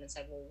life, and it's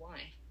like, well, why?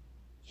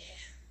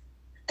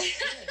 Yeah.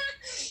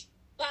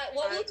 But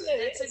what we'll do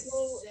is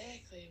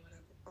exactly what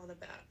I'm on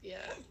about.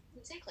 Yeah.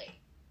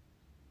 Exactly.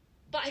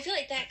 But I feel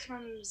like that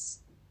comes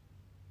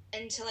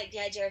into like the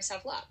idea of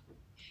self-love.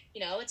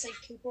 You know, it's like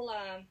people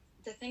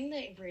the thing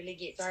that really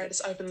gets. Sorry, I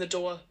just opened the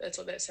door. That's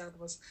what that sound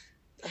was.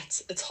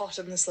 It's hot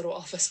in this little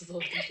office with all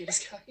the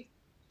computers going.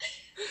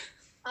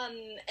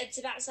 It's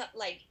about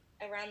like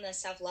around the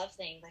self-love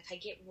thing. Like, I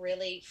get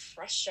really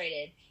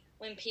frustrated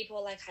when people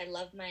are like, I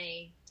love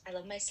my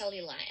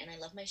cellulite and I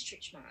love my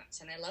stretch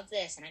marks and I love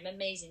this and I'm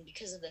amazing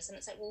because of this. And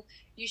it's like, well,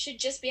 you should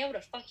just be able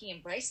to fucking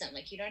embrace them.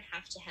 Like, you don't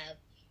have to have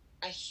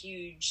a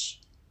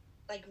huge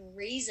like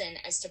reason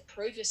as to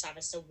prove yourself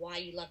as to why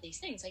you love these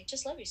things. Like,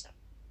 just love yourself.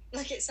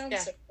 Like, it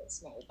sounds so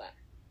small, but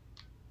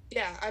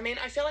yeah, I mean,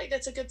 I feel like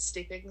that's a good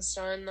stepping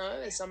stone,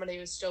 though, as somebody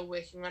who's still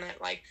working on it.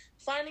 Like,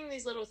 finding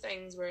these little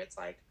things where it's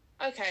like,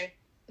 okay,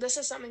 this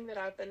is something that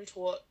I've been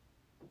taught.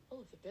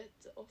 Oh, the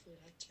birds are awfully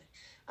loud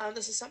today.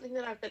 This is something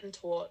that I've been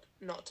taught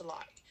not to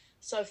like.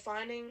 So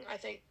finding, I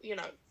think, you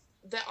know,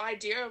 the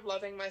idea of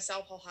loving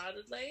myself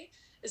wholeheartedly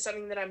is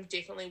something that I'm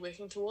definitely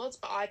working towards.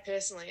 But I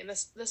personally, and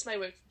this may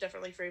work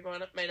differently for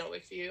everyone, it may not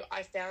work for you,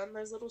 I found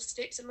those little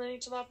steps in learning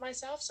to love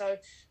myself. So,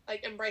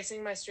 like,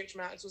 embracing my stretch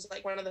marks was,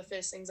 like, one of the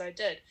first things I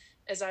did,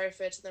 as I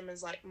refer to them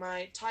as, like,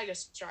 my tiger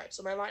stripes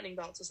or my lightning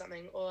bolts or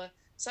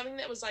something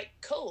that was, like,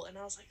 cool. And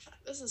I was like,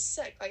 fuck, this is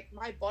sick. Like,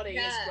 my body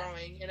is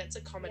growing and it's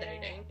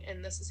accommodating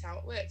and this is how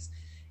it works.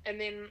 And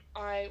then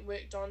I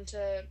worked on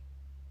to,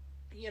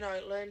 you know,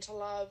 learn to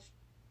love,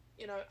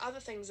 you know, other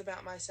things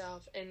about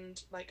myself.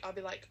 And, like, I'll be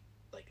like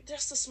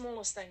just the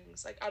smallest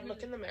things. Like, I'd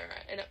look in the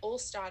mirror and it all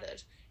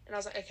started and I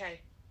was like,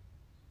 okay,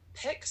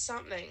 pick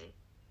something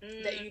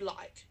that you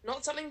like,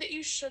 not something that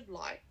you should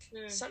like,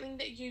 something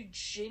that you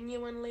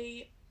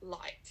genuinely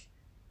like.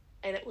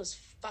 And it was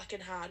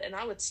fucking hard, and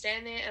I would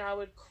stand there and I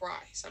would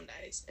cry some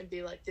days and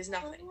be like, there's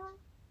nothing.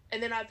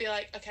 And then I'd be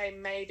like, okay,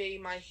 maybe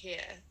my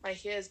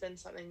hair's been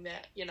something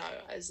that, you know,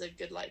 is a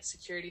good like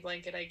security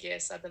blanket, I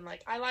guess. I've been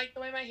like, I like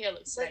the way my hair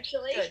looks.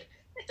 Literally. Good,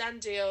 done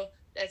deal.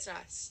 That's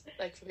nice.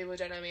 Like, for people who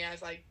don't know me, I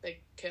have like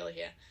big curly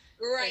hair.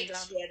 Great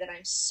hair that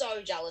I'm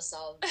so jealous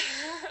of.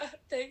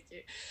 Thank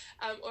you.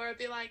 Or I'd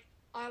be like,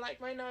 I like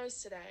my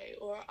nose today,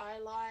 or I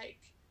like,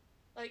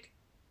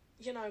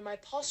 you know, my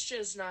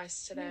posture's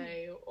nice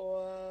today,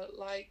 or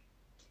like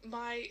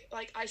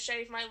I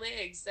shave my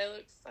legs, they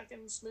look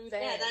fucking smooth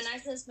as. Yeah, they're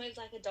nice and smooth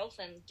like a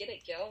dolphin. Get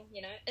it, girl,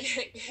 you know?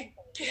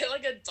 Get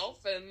like a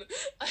dolphin.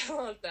 I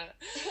love that.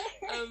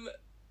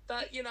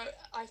 But, you know,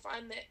 I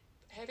find that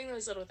having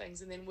those little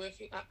things and then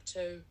working up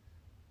to,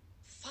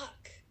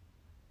 fuck,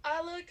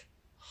 I look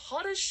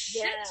hot as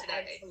shit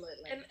today.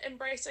 Absolutely. And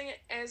embracing it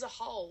as a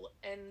whole.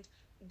 And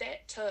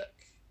that took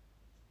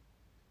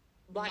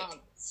like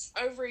months.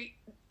 over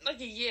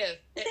like a year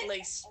at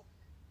least.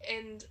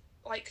 And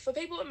like, for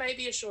people it may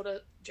be a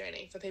shorter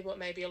journey, for people it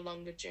may be a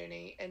longer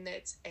journey, and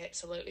that's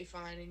absolutely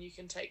fine, and you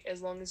can take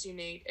as long as you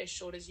need, as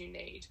short as you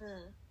need.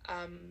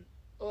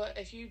 Or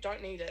if you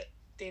don't need it,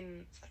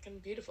 then fucking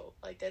beautiful,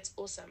 like that's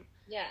awesome.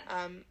 Yeah.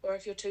 Or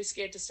if you're too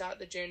scared to start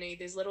the journey,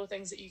 there's little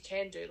things that you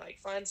can do, like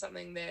find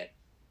something that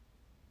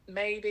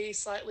maybe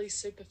slightly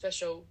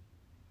superficial,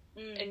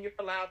 and you're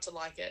allowed to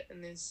like it,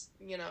 and there's,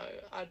 you know,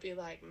 I'd be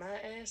like, my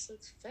ass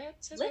looks fat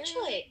today.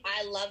 Literally,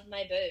 I love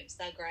my boobs.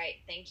 They're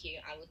great. Thank you.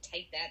 I would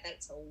take that.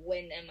 That's a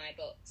win in my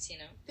books, you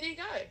know? There you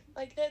go.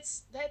 Like,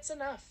 that's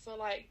enough for,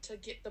 like, to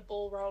get the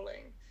ball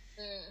rolling.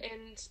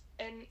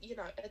 And you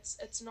know,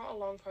 it's not a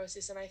long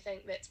process, and I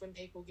think that's when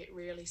people get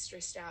really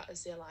stressed out,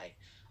 is they're like,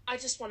 I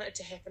just want it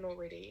to happen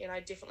already. And I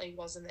definitely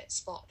was in that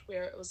spot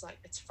where it was like,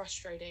 it's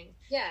frustrating,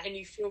 and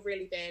you feel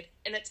really bad,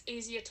 and it's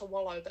easier to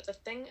wallow. But the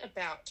thing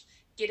about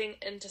getting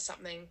into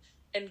something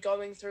and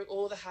going through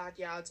all the hard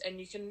yards, and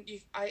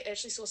I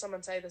actually saw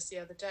someone say this the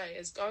other day,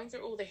 is going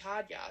through all the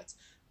hard yards,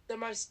 the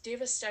most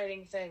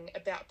devastating thing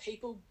about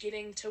people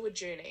getting to a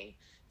journey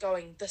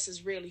going, this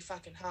is really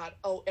fucking hard,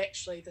 oh,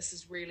 actually, this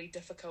is really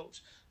difficult,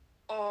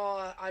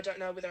 oh, I don't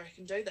know whether I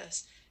can do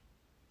this,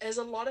 is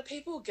a lot of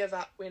people give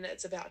up when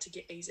it's about to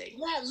get easy.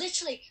 Yeah,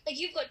 literally. Like,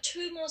 you've got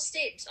 2 more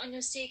steps on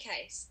your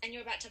staircase, and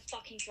you're about to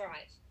fucking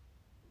thrive.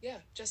 Yeah,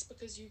 just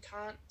because you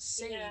can't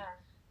see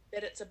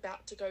that it's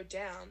about to go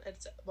down,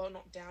 it's, well,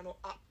 not down or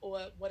up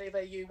or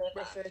whatever you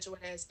refer to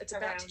it as, it's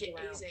about to get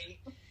easy,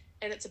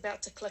 and it's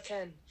about to click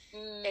in,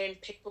 and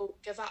people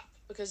give up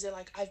because they're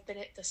like, I've been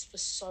at this for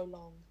so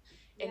long,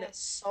 and it's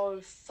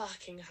so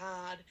fucking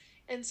hard.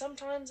 And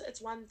sometimes it's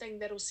one thing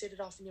that'll set it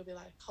off, and you'll be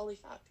like, holy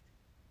fuck,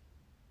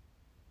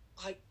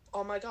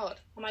 oh my god,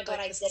 like,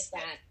 I did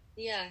that.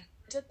 Yeah,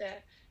 I did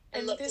that.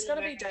 And there's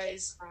gonna be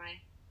days,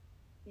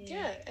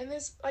 and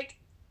there's, like,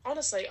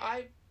 honestly,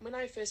 when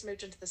I first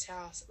moved into this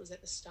house, it was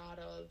at the start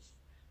of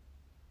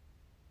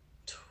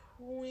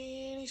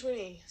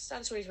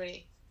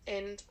 2020,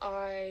 and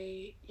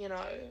I, you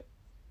know,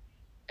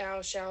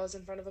 our shower's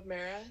in front of a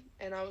mirror,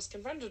 and I was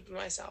confronted with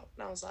myself,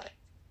 and I was like,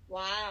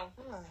 wow,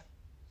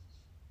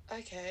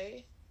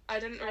 okay. I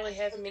didn't really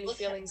have many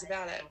feelings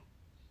about it.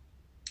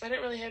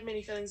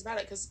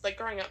 Because, like,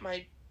 growing up,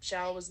 my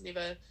shower was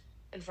never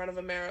in front of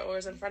a mirror, or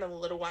was in front of a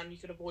little one, you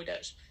could avoid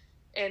it.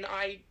 And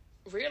I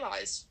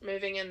realised,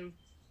 moving in,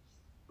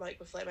 like,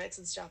 with flatmates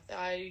and stuff, that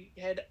I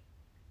had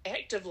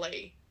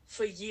actively,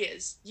 for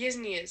years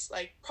and years,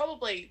 like,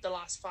 probably the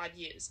last 5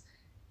 years,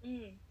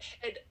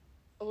 had,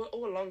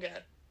 or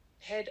longer,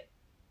 had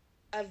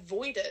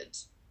avoided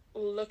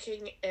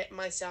looking at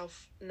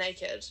myself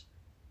naked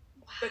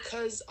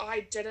because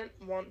I didn't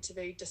want to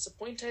be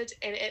disappointed.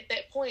 And at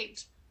that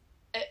point,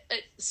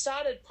 it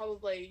started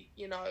probably,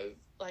 you know,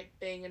 like,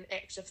 being an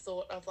active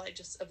thought of, like,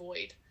 just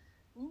avoid.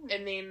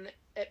 And then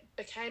it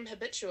became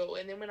habitual,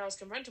 and then when I was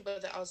confronted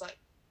with it, I was like,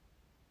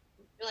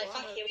 you're like,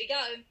 fuck, here we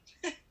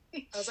go.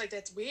 I was like,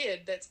 that's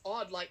weird, that's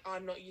odd, like,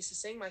 I'm not used to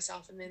seeing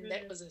myself. And then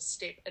that was a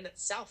step in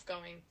itself,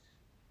 going,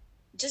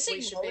 just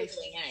acknowledging,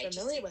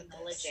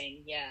 this.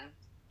 Yeah.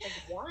 Like,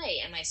 why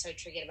am I so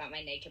triggered about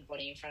my naked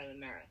body in front of a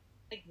mirror?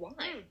 Like,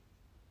 why?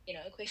 You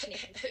know, questioning.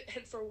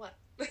 And for what?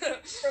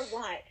 For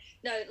what?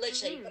 No,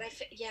 literally. But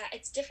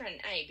it's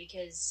different,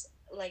 because,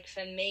 like,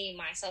 for me,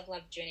 my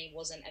self-love journey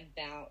wasn't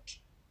about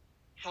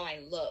how I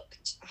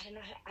looked. I don't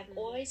know. I've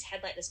always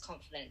had, like, this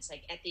confidence,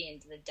 like, at the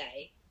end of the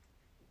day,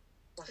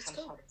 like, I'm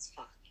hot as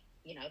fuck,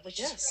 you know, which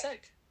is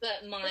sick.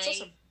 But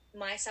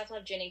my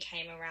self-love journey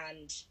came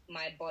around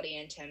my body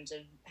in terms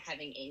of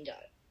having endo.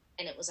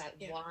 And it was like,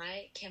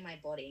 why can my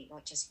body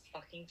not just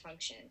fucking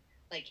function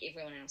like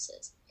everyone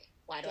else's?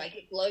 Why do I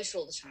get bloated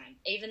all the time?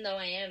 Even though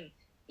I am,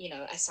 you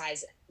know, a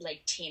size,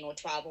 like, 10 or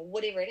 12 or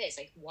whatever it is,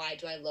 like, why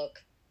do I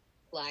look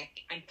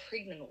like I'm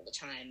pregnant all the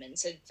time? And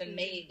so for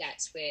me,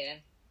 that's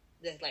where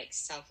the, like,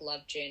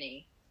 self-love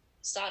journey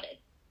started.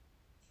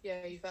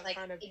 Yeah, you felt, like,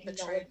 kind of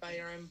betrayed by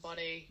your own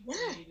body.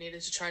 And you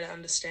needed to try to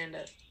understand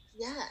it.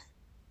 Yeah.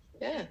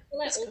 Yeah.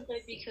 Like, also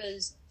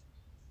because,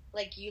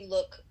 like, you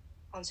look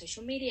on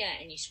social media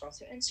and you scroll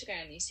through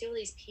Instagram and you see all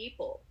these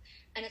people,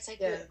 and it's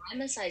like, well,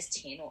 I'm a size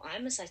 10 or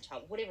I'm a size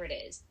 12, whatever it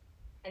is,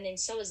 and then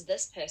so is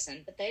this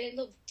person, but they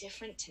look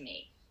different to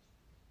me.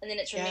 And then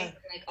it's remembering,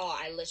 like, oh,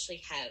 I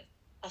literally have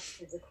a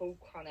physical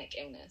chronic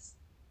illness.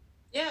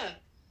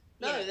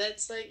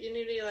 That's, like, you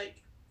need to,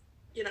 like,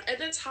 you know,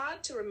 and it's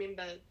hard to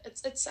remember.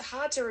 It's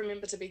hard to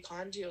remember to be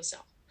kind to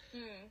yourself.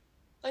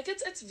 Like,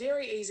 it's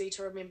very easy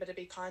to remember to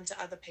be kind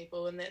to other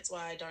people, and that's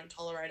why I don't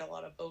tolerate a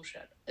lot of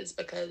bullshit. It's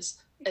because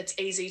it's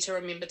easy to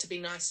remember to be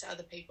nice to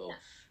other people.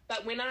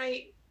 But when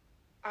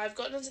I've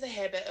gotten into the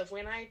habit of,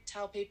 when I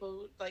tell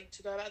people, like,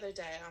 to go about their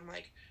day, I'm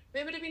like,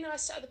 remember to be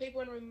nice to other people,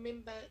 and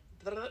remember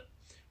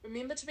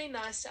to be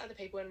nice to other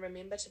people, and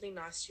remember to be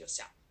nice to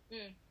yourself.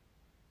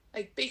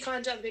 Like, be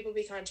kind to other people,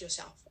 be kind to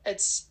yourself.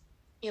 It's,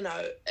 you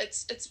know,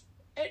 it's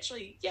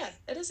actually,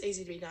 it is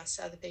easy to be nice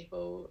to other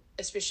people,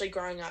 especially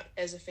growing up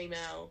as a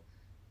female.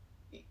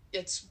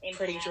 It's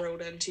pretty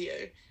drilled into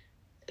you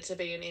to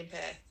be an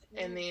empath.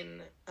 And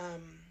then,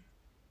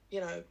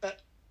 you know,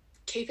 but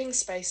keeping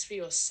space for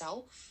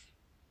yourself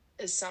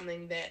is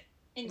something that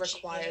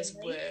requires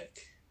work.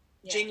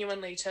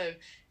 Genuinely too.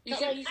 You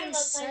can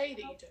say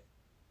that you do.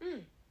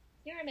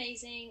 You're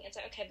amazing. It's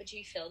like, okay, but do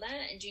you feel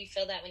that? And do you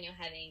feel that when you're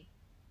having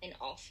an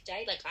off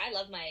day? Like, I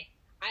love my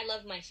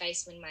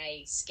face when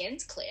my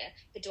skin's clear,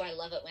 but do I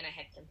love it when I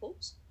have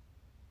pimples?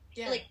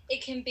 Yeah. Like,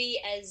 it can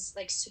be as,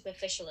 like,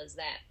 superficial as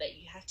that, but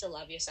you have to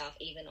love yourself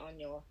even on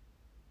your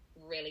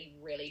really,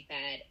 really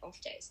bad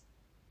off days.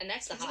 And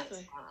that's the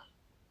hardest part.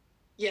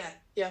 Yeah,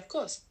 of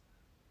course.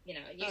 You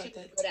know, you can be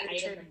good at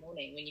 8 in the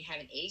morning when you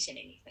haven't eaten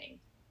anything.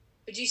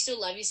 But do you still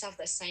love yourself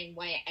the same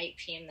way at 8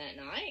 p.m. that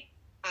night?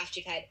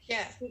 After you've had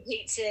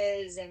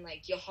pizzas and,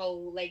 like, your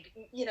whole, like,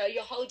 you know,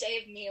 your whole day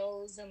of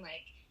meals and,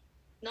 like,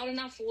 not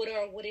enough water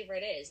or whatever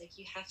it is. Like,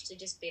 you have to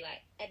just be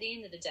like, at the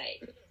end of the day,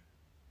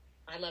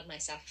 I love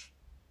myself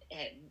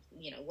at,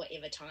 you know,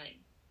 whatever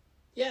time.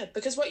 Yeah,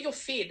 because what you're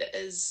fed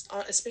is,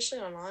 especially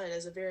online,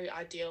 is a very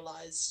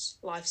idealized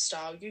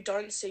lifestyle. You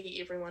don't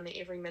see everyone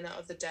every minute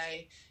of the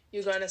day.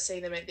 You're going to see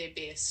them at their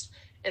best.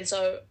 And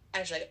so,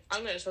 actually,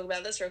 I'm going to talk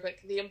about this real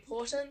quick. The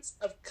importance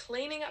of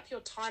cleaning up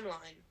your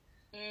timeline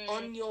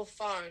on your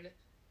phone.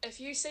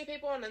 If you see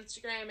people on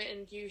Instagram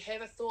and you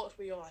have a thought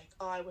where you're like,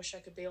 oh, I wish I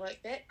could be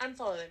like that,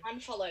 unfollow them.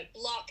 Unfollow,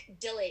 block,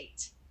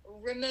 delete,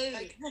 remove.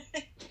 Like,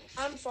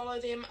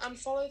 unfollow them,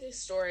 unfollow their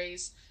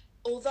stories.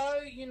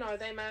 Although, you know,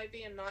 they may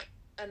be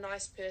a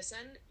nice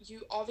person,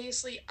 you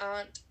obviously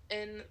aren't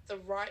in the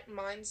right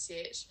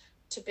mindset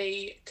to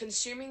be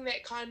consuming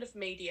that kind of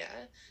media.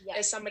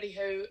 As somebody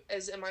who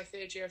is in my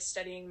 3rd year of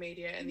studying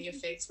media and the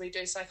effects, we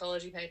do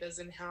psychology papers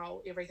and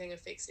how everything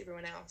affects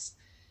everyone else.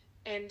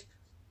 And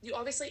you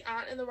obviously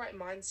aren't in the right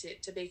mindset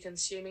to be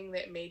consuming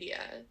that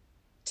media,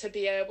 to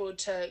be able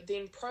to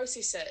then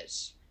process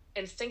it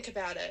and think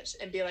about it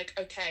and be like,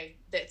 okay,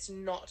 that's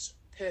not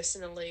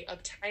personally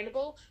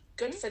obtainable.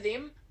 Good for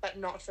them, but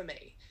not for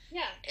me.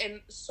 Yeah.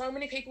 And so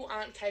many people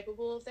aren't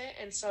capable of that.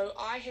 And so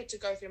I had to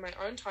go through my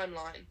own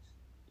timeline,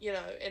 you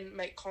know, and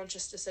make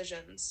conscious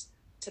decisions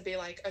to be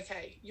like,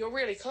 okay, you're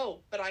really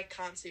cool, but I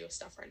can't see your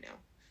stuff right now.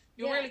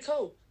 You're really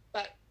cool,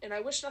 and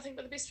I wish nothing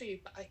but the best for you,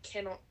 but I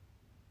cannot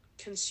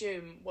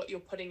consume what you're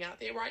putting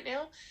out there right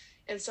now.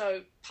 And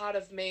so part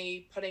of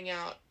me putting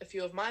out a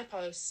few of my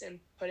posts and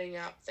putting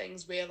out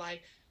things where,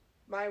 like,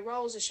 my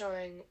rolls are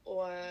showing,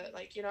 or,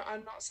 like, you know,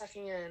 I'm not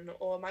sucking in,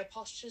 or my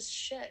posture's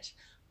shit,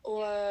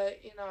 or,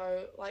 you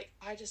know, like,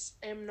 I just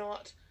am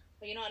not.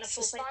 Well, you're not in a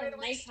full face of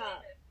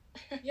makeup.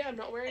 Yeah, I'm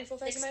not wearing full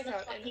face of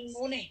makeup. And fucking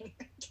morning.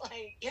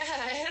 Like, yeah,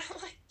 and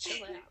I'm like,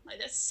 chill out. Like,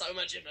 that's so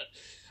much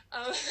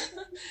effort.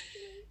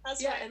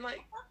 That's yeah, and,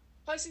 like,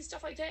 posting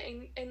stuff like that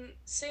and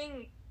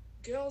seeing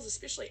girls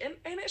especially, and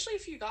actually a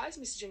few guys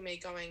messaging me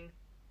going,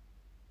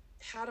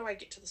 how do I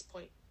get to this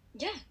point?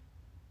 Yeah,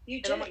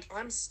 you do. And I'm like,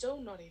 I'm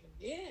still not even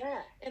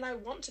there, and I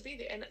want to be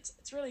there, and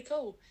it's really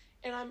cool,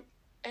 and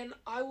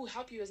I will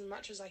help you as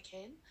much as I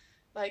can.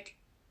 Like,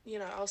 you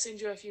know, I'll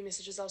send you a few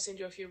messages, I'll send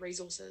you a few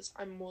resources.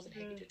 I'm more than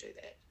happy to do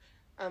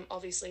that.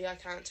 Obviously I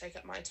can't take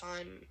up my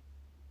time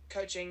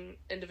coaching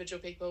individual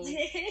people.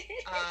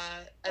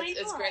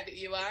 It's great that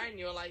you are, and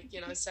you're, like, you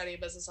know, starting a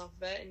business off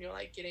of it, and you're,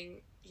 like,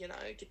 getting, you know,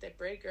 get that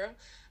bread, girl.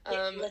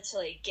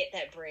 Literally get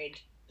that bread.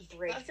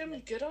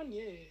 Fucking good on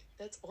you.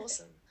 That's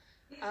awesome.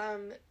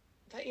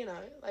 But, you know,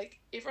 like,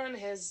 everyone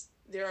has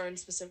their own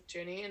specific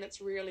journey, and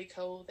it's really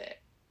cool that,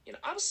 you know,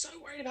 I was so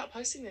worried about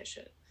posting that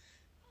shit.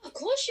 Of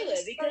course you were,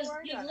 because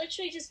you've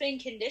literally just been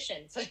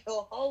conditioned for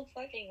your whole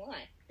fucking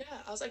life. Yeah,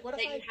 I was like, what if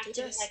I do this?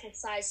 You have to be, like, a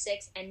size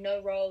 6 and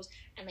no rolls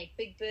and, like,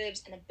 big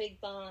boobs and a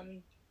big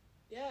bum.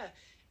 Yeah,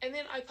 and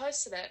then I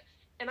posted it,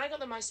 and I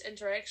got the most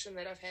interaction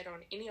that I've had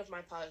on any of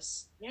my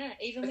posts. Yeah,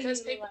 even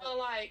because people are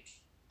like,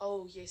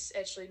 oh, yes,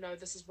 actually, no,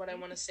 this is what I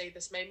want to see.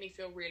 This made me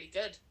feel really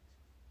good.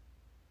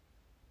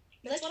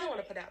 That's what I want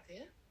to put out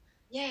there.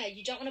 Yeah,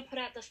 you don't want to put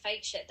out the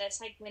fake shit.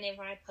 That's like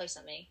whenever I post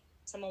something,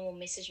 someone will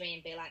message me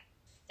and be like,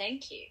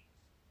 thank you.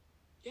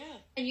 Yeah.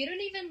 And you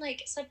don't even,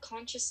 like,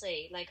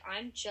 subconsciously, like,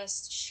 I'm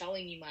just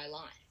showing you my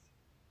life.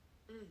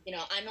 You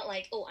know, I'm not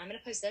like, oh, I'm going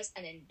to post this,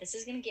 and then this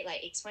is going to get, like,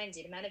 X, Y, and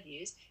Z amount of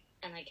views,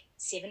 and, like,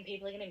 7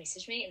 people are going to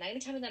message me, and they're going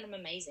to tell me that I'm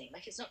amazing.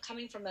 Like, it's not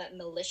coming from a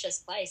malicious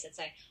place. It's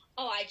like,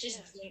 oh, I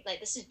just, like,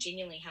 this is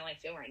genuinely how I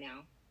feel right now.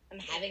 I'm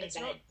having a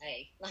bad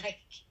day. Like...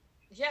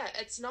 Yeah,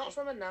 it's not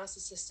from a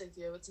narcissistic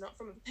view. It's not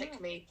from a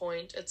pick-me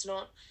point. It's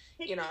not,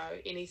 you know,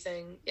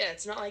 anything. Yeah,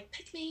 it's not like,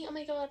 pick me, oh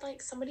my god, like,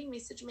 somebody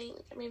messaged me,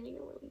 like, I'm having a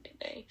really bad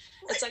day.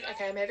 It's like,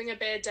 okay, I'm having a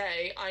bad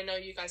day. I know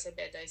you guys have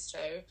bad days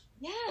too.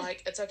 Yeah.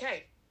 Like, it's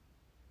okay.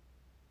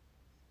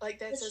 Like,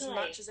 that's as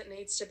much as it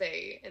needs to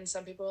be. And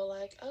some people are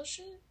like, oh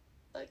shit,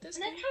 like this.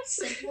 And that's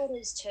how simple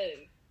it is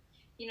too.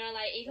 You know,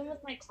 like, even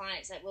with my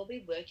clients, like, we'll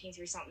be working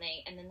through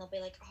something, and then they'll be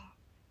like, oh,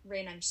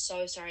 Ren, I'm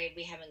so sorry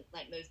we haven't,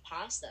 like, moved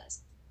past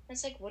this.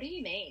 It's like, what do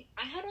you mean?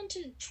 I held on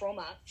to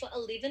trauma for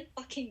 11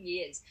 fucking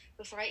years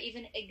before I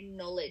even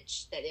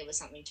acknowledged that there was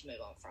something to move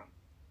on from.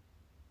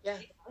 Yeah.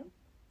 You know?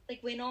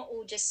 Like, we're not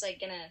all just, like,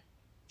 gonna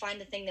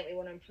find the thing that we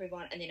want to improve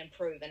on and then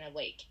improve in a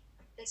week.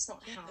 That's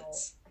not how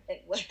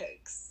it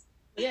works.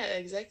 Yeah,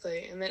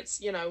 exactly. And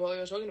that's, you know, what we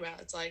were talking about.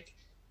 It's like,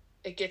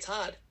 it gets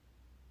hard.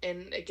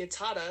 And it gets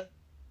harder.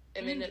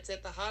 And then it's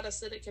at the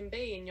hardest that it can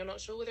be. And you're not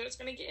sure whether it's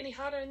going to get any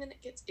harder. And then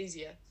it gets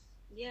easier.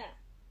 Yeah.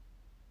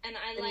 And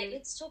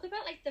let's talk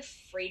about, like, the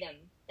freedom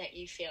that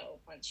you feel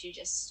once you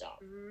just stop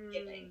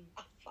giving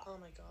a fuck. Oh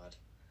my god.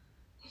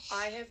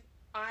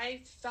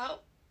 I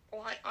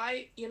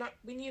like,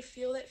 when you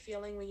feel that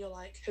feeling when you're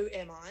like, who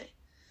am I?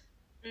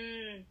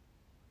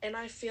 And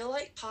I feel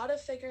like part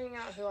of figuring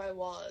out who I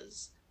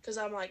was, because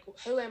I'm like,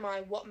 who am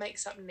I? What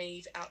makes up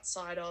Neve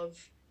outside of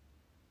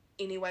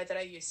any way that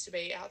I used to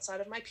be,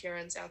 outside of my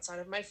parents, outside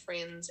of my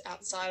friends,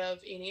 outside of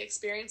any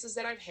experiences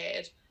that I've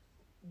had?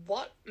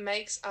 What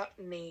makes up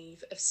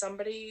Neve? If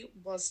somebody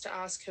was to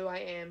ask who I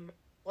am,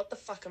 what the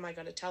fuck am I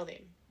going to tell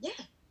them? Yeah.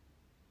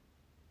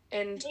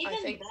 And I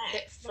think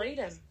that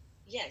freedom. Like,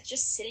 yeah,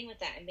 just sitting with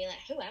that and being like,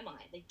 who am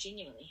I? Like,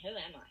 genuinely, who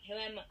am I?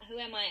 Who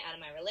am I out of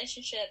my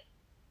relationship?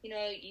 You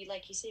know,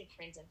 like you said,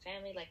 friends and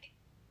family, like,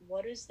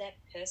 what does that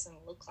person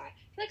look like?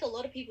 I feel like a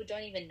lot of people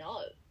don't even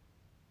know.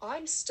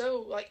 I'm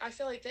still, like, I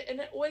feel like that, and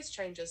it always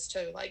changes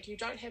too. Like, you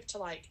don't have to,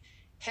 like,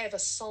 have a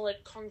solid,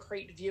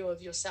 concrete view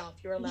of yourself.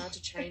 You're allowed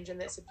to change, and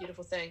that's a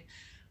beautiful thing.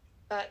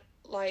 But,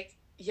 like,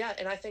 yeah,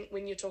 and I think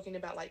when you're talking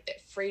about, like,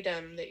 that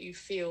freedom that you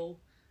feel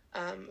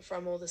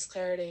from all this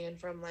clarity and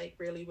from, like,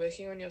 really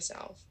working on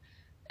yourself,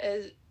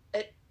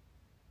 it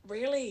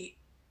really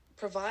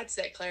provides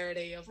that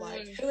clarity of,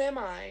 like, who am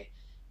I?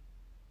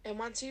 And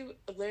once you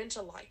learn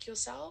to like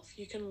yourself,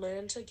 you can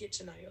learn to get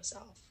to know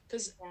yourself.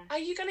 Because are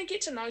you going to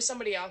get to know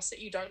somebody else that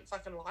you don't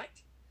fucking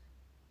like?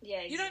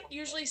 Yeah, exactly. You don't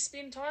usually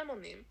spend time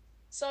on them.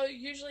 So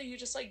usually you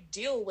just, like,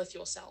 deal with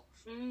yourself.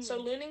 So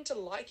learning to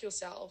like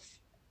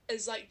yourself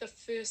is, like, the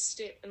first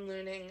step in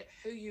learning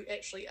who you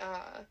actually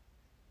are.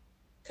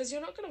 Because you're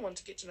not going to want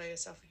to get to know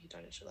yourself if you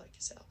don't actually like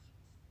yourself.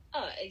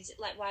 Oh,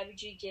 like, why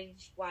would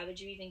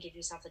you even give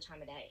yourself the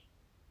time of day?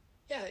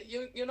 Yeah,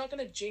 you're not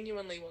going to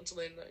genuinely want to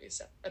learn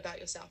about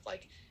yourself.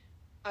 Like,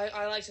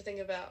 I like to think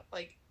about,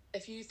 like,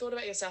 if you thought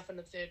about yourself in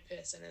the third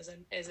person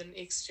as an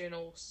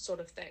external sort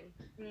of thing,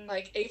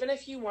 like, even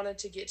if you wanted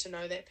to get to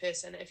know that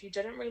person, if you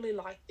didn't really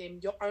like them,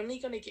 you're only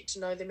going to get to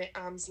know them at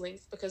arm's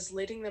length, because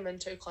letting them in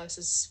too close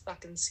is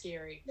fucking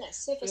scary. Yeah,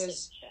 surface level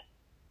shit.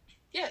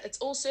 Yeah, it's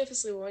all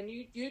surface level, and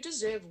you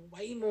deserve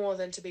way more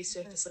than to be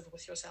surface level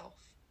with yourself.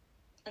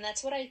 And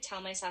that's what I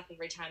tell myself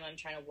every time I'm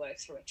trying to work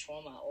through a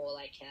trauma or,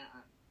 like,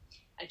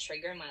 a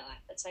trigger in my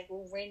life. It's like,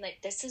 well, Ren, like,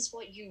 this is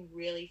what you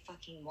really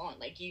fucking want.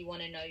 Like, you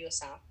want to know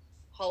yourself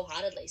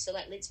wholeheartedly. So,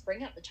 like, let's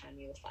bring up the time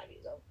you were 5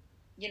 years old.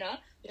 You know?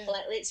 Yeah.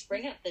 Like, let's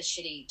bring up the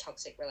shitty,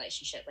 toxic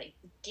relationship. Like,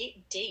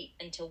 get deep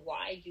into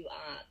why you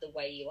are the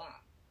way you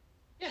are.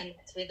 Yeah. And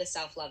that's where the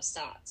self-love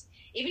starts.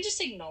 Even just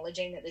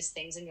acknowledging that there's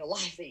things in your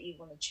life that you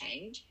want to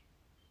change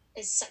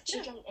is such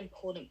an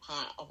important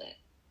part of it.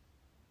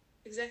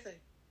 Exactly.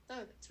 No,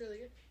 that's really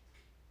good.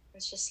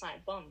 It's just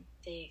like, boom,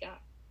 there you go.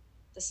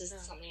 This is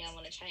something I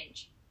want to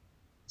change.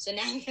 So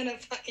now I'm going to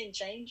fucking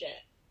change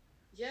it.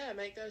 Yeah,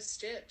 make those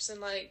steps.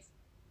 And, like,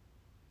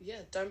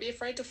 yeah, don't be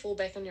afraid to fall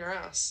back on your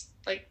ass.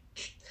 Like,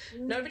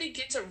 nobody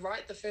gets it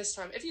right the first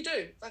time. If you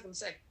do, fucking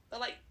sick.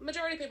 But, like,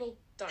 majority of people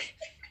don't.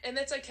 And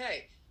that's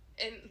okay.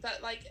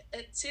 But, like,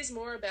 it says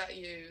more about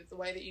you, the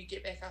way that you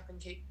get back up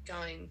and keep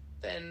going,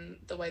 than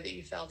the way that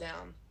you fell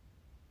down.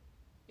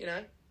 You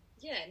know?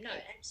 Yeah, no,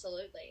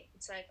 absolutely.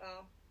 It's like,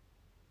 oh,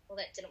 well,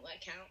 that didn't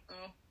work out.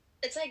 Oh.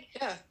 It's like...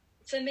 Yeah.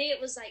 For me, it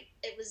was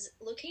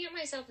looking at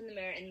myself in the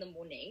mirror in the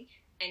morning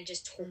and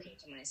just talking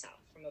to myself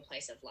from a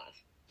place of love.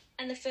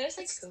 And the first,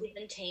 like,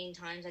 17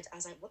 times, I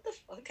was like, what the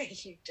fuck are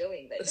you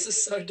doing? This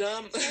is so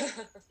dumb.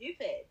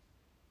 Stupid.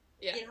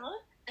 Yeah. You know?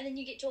 And then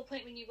you get to a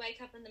point when you wake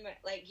up in the mirror,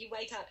 like, you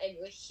wake up and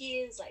your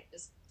hair's, like,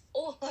 just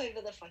all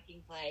over the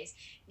fucking place.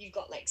 You've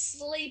got, like,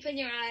 sleep in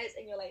your eyes,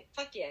 and you're like,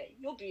 fuck yeah,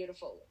 you're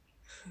beautiful.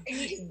 And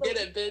you just get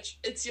it, bitch.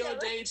 It's your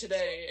day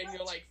today, and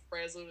you're, like,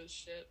 frazzled as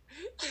shit.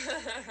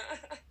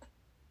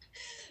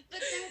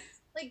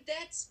 But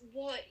that's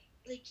what,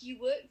 like, you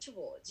work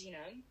towards, you know?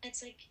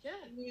 It's like,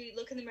 you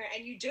look in the mirror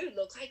and you do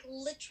look like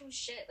literal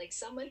shit. Like,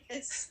 someone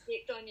has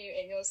stepped on you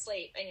in your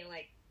sleep and you're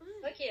like,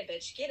 fuck yeah,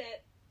 bitch, get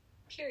it.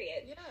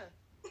 Period. Yeah.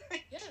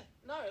 Yeah.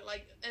 No,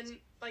 like, and,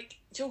 like,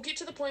 you'll get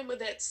to the point where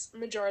that's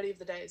majority of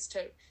the days,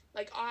 too.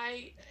 Like,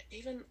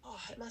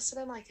 it must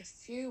have been, like, a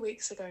few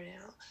weeks ago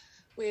now,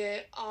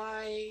 where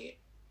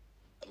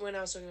when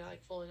I was talking about,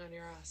 like, falling on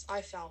your ass,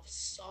 I fell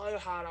so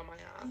hard on my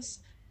ass.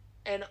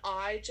 And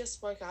I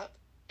just woke up,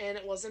 and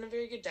it wasn't a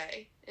very good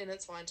day, and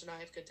it's fine to not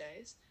have good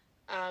days.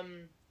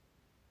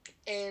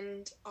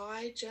 And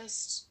I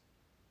just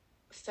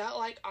felt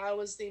like I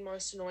was the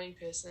most annoying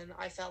person.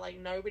 I felt like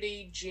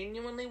nobody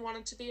genuinely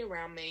wanted to be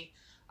around me.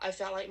 I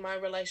felt like my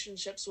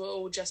relationships were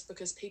all just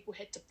because people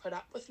had to put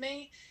up with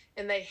me,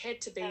 and they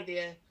had to be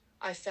there.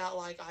 I felt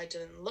like I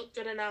didn't look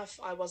good enough.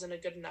 I wasn't a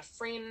good enough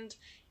friend,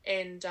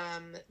 and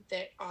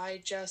that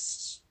I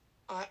just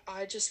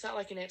felt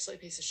like an absolute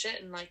piece of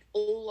shit, and, like,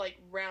 all, like,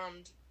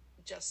 round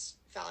just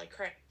felt like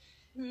crap.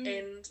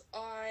 And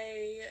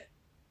I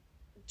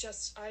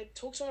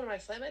talked to one of my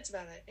flatmates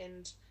about it,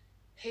 and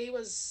he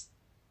was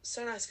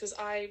so nice, because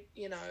I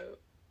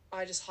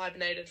just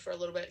hibernated for a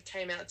little bit,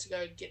 came out to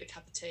go get a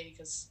cup of tea,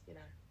 because,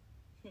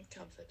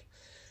 comfort.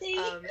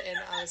 And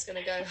I was going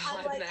to go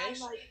hibernate. I'm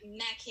like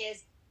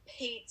Macca's,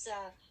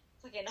 pizza,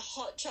 fucking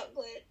hot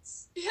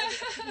chocolates. Yeah.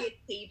 I'm a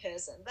tea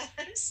person, but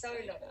I'm so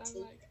not a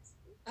tea person.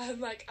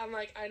 I'm like,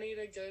 I need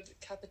a good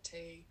cup of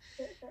tea.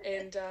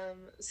 And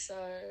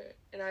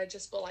and I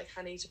just bought like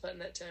honey to put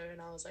in it too,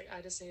 and I was like,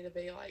 I just need to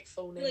be like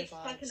full Neve Like,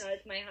 vibes. fucking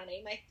oath, my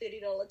honey, my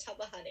 $30 tub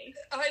of honey.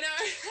 I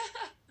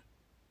know.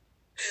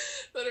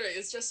 Literally,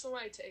 it's just for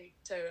my tea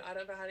too. I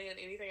don't put honey in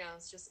anything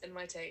else, just in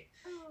my tea.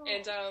 Oh.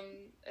 And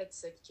it's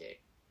super cute.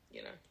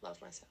 You know,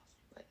 love myself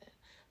like that.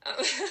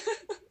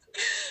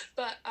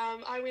 But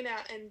I went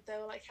out and they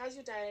were like, how's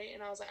your day?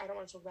 And I was like, I don't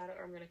want to talk about it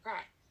or I'm going to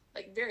cry.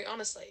 Like, very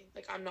honestly,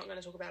 like, I'm not going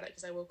to talk about it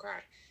because I will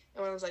cry.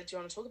 And when I was like, do you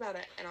want to talk about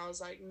it? And I was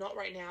like, not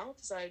right now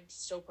because I'm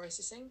still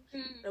processing.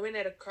 I went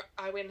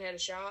and had a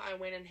shower. I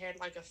went and had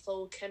like a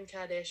full Kim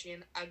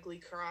Kardashian ugly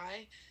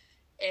cry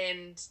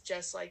and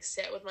just like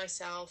sat with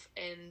myself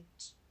and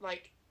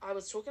like I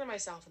was talking to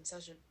myself in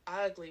such an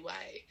ugly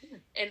way.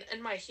 And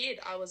in my head,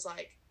 I was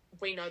like,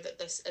 we know that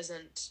this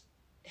isn't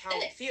how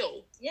I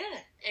feel. Yeah.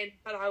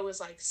 But I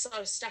was like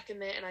so stuck in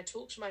there, and I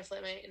talked to my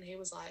flatmate and he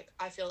was like,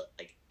 I feel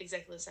like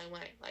exactly the same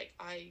way. Like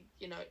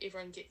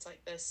everyone gets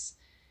like this,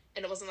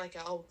 and it wasn't like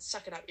oh,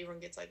 suck it up, everyone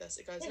gets like this.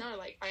 It goes, no,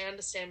 like I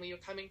understand where you're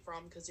coming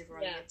from because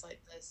everyone gets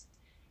like this.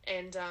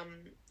 And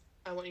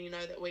I want you to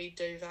know that we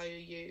do value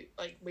you,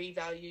 like we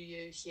value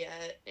you here,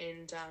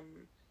 and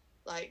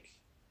like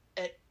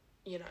it,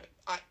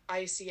 I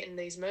used to get in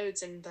these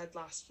moods and they'd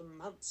last for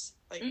months.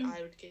 Like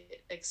I would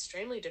get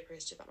extremely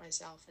depressed about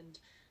myself, and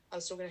I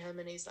was talking to him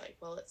and he's like,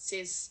 well, it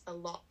says a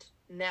lot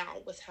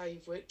now with how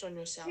you've worked on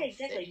yourself. Yeah,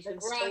 exactly. That you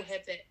can still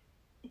have that.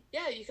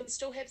 Yeah, you can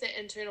still have that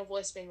internal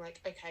voice being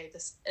like, okay,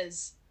 this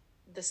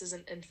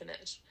isn't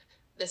infinite.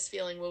 This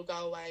feeling will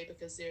go away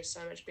because there's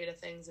so much better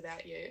things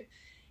about you.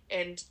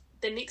 And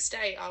the next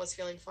day I was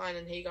feeling fine,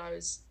 and he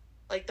goes,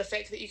 like, the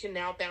fact that you can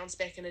now bounce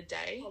back in a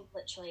day. Oh,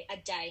 literally a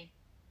day.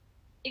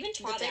 Even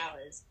 12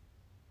 hours.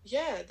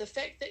 Yeah, the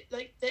fact that,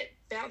 like, that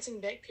bouncing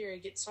back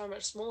period gets so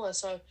much smaller.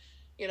 So,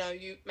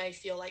 you may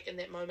feel like in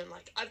that moment,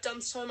 like, I've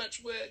done so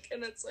much work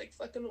and it's, like,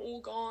 fucking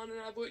all gone, and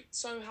I've worked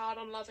so hard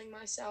on loving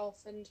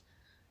myself, and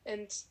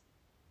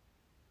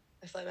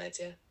my flatmate's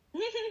here.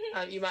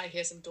 You might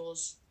hear some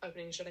doors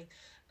opening and shutting.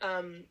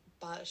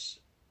 But,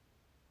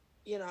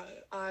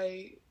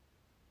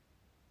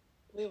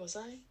 where was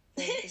I?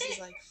 This is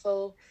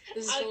full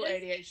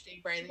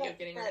ADHD brain that you're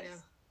getting right now.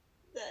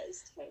 That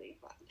is totally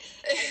fun.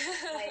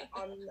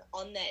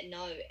 On that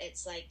note,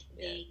 it's like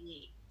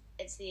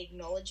it's the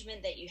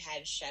acknowledgement that you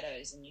have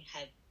shadows and you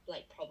have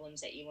like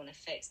problems that you want to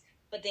fix,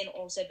 but then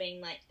also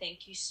being like,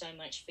 thank you so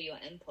much for your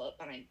input,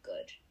 but I'm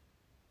good.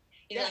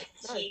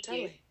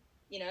 Totally.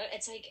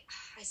 It's like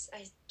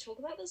I talk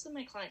about this with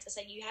my clients. It's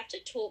like you have to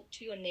talk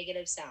to your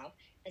negative self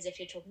as if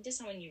you're talking to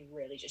someone you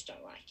really just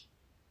don't like.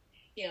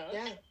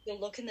 You'll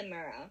look in the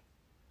mirror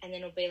and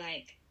then it'll be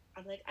like,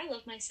 I'm like, I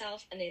love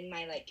myself, and then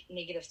my like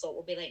negative thought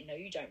will be like, no,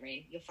 you don't,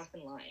 Reen, you're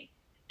fucking lying.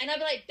 And I'll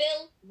be like,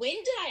 Bill, when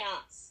did I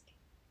ask?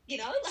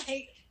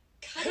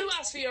 Who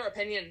asked for your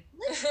opinion?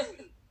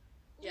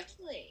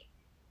 Literally.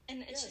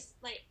 And it's just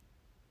like,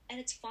 and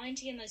it's fine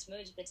to get in those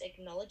moods, but it's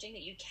acknowledging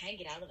that you can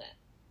get out of it.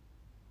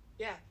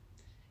 Yeah.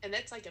 And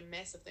that's like a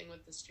massive thing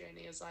with this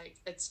journey, is like,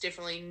 it's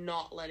definitely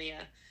not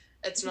linear.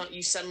 It's not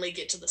you suddenly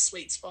get to the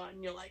sweet spot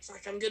and you're like,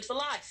 fuck, I'm good for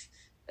life.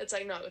 It's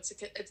like, no, it's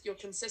you're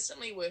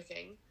consistently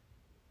working,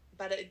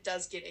 but it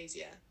does get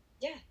easier.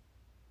 Yeah.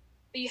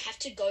 But you have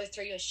to go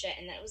through your shit,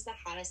 and that was the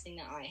hardest thing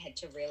that I had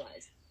to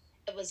realize.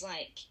 It was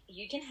like,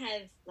 you can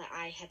have, like,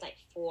 I had like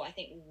 4, I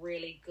think,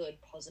 really good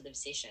positive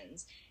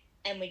sessions,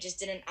 and we just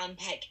didn't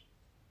unpack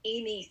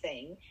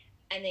anything.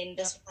 And then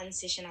this one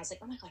session, I was like,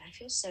 oh my God, I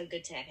feel so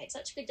good today. I've had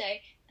such a good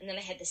day. And then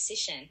I had the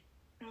session,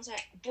 and I was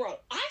like, bro,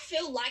 I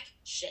feel like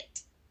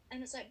shit.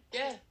 And it's like,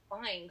 yeah,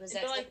 fine. Because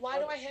that's like, why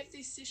do I have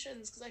these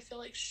sessions? Because I feel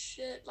like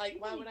shit. Like,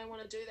 why would I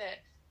want to do that?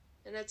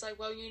 And it's like,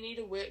 well, you need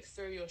to work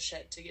through your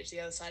shit to get to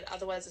the other side.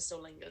 Otherwise, it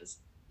still lingers.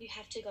 You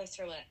have to go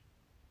through it.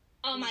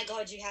 Oh my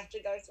God, you have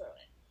to go through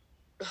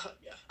it.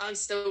 Yeah, I'm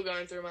still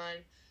going through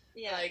mine.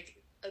 Yeah. Like,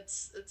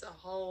 it's a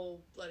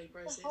whole bloody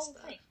process. The whole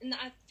thing. And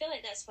I feel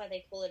like that's why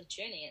they call it a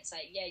journey. It's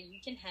like, yeah, you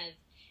can have,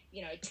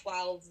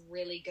 12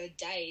 really good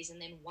days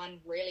and then one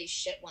really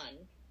shit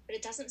one. But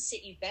it doesn't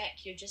set you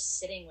back. You're just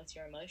sitting with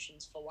your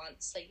emotions for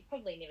once. Like, you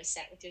probably never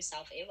sat with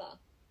yourself ever.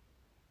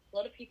 A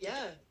lot of people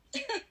do.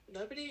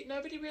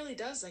 Nobody really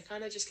does. They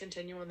kind of just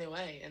continue on their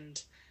way. And,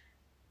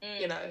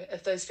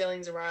 if those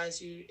feelings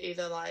arise, you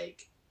either,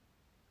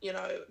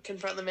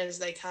 confront them as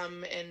they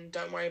come and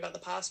don't worry about the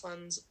past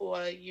ones,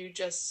 or you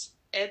just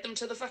add them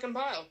to the fucking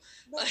pile.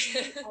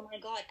 Oh, my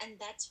God. And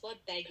that's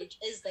what baggage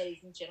is,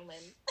 ladies and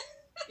gentlemen.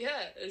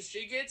 Yeah,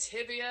 she gets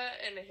heavier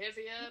and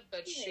heavier,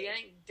 but she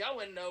ain't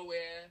going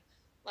nowhere.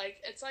 Like,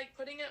 it's like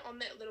putting it on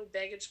that little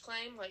baggage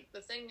claim, like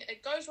the thing,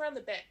 it goes around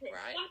the back,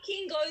 right? It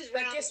fucking goes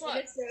round in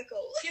a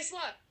circle. Guess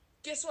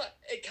what?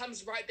 It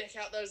comes right back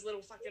out, those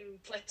little fucking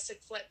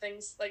plastic flat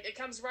things. Like, it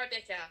comes right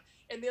back out.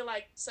 And they're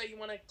like, so you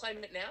want to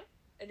claim it now?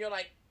 And you're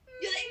like,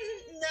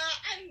 nah,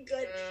 I'm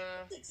good.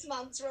 6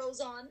 months rolls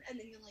on, and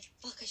then you're like,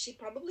 fuck, I should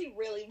probably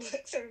really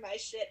work through my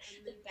shit.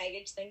 The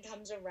baggage thing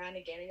comes around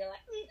again, and you're like,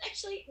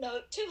 actually,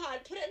 no, too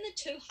hard. Put it in the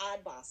too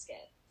hard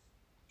basket.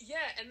 Yeah,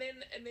 and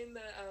then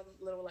the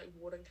little like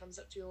warden comes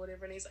up to you or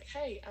whatever, and he's like,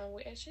 "Hey,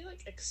 we're actually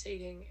like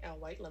exceeding our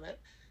weight limit.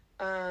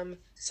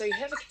 So you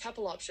have a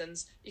couple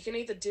options. You can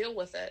either deal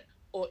with it,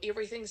 or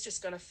everything's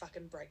just gonna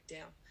fucking break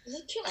down."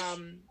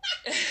 Literally.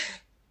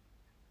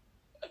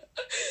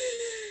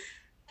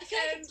 I feel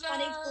like it's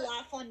funny to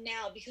laugh on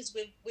now because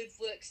we've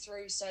worked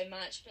through so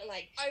much, but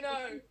like I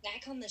know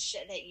back on the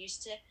shit that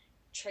used to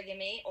trigger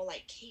me or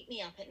like keep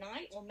me up at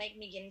night or make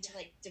me get into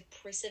like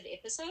depressive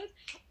episodes,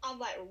 I'm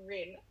like,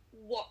 Ren,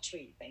 what were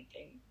you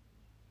thinking?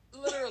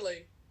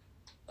 Literally.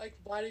 Like,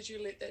 why did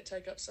you let that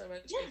take up so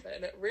much effort?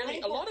 And it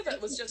really, a lot of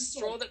it was just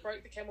straw that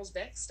broke the camel's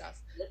back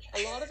stuff.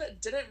 A lot of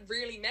it didn't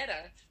really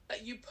matter,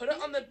 but you put it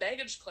on the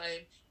baggage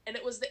claim, and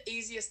it was the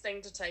easiest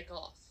thing to take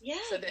off. Yeah,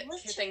 so that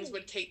things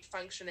would keep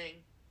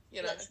functioning,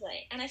 you know.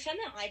 Literally. And I found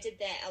that I did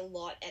that a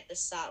lot at the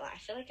start. Like, I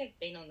feel like I've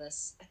been on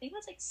this, I think I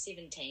was like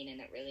 17, and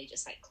it really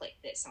just like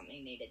clicked that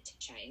something needed to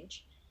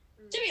change.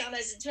 To be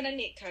honest, it's when I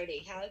met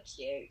Cody. How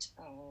cute.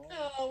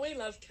 Oh, we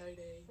love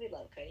Cody. We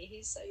love Cody.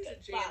 He's so good.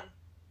 But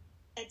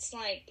it's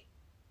like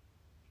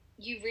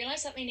you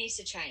realize something needs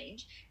to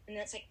change, and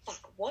then it's like,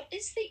 fuck, what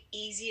is the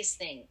easiest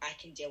thing I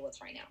can deal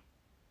with right now?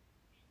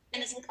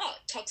 And it's like, oh,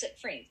 toxic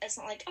friends. It's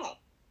not like, oh,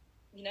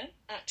 you know,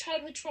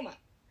 childhood trauma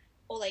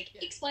or like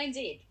X, Y, and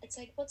Z. It's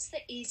like, what's the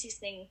easiest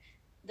thing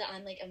that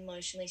I'm like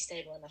emotionally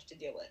stable enough to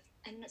deal with?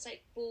 And then it's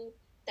like, well,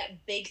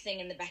 that big thing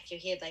in the back of your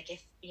head, like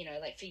if, you know,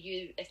 like for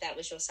you, if that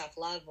was your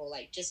self-love or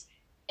like just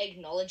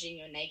acknowledging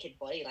your naked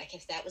body, like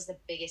if that was the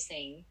biggest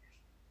thing,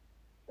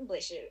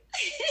 bless you.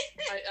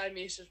 I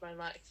muted my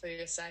mic for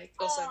your sake.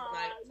 Also,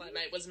 my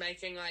flatmate was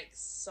making like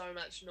so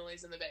much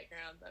noise in the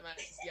background. I might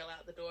just yell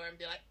out the door and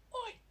be like,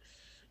 oi!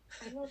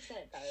 I love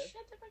that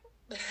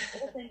though.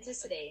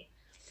 Authenticity.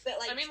 But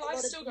like, I mean, life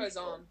still goes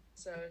on,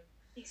 so.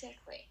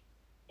 Exactly.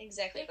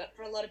 But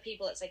for a lot of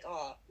people, it's like,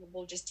 oh,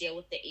 we'll just deal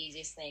with the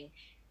easiest thing.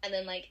 And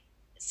then like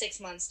 6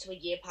 months to a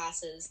year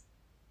passes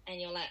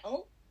and you're like,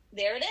 oh,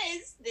 there it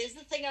is. There's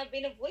the thing I've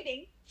been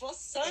avoiding for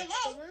so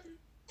long.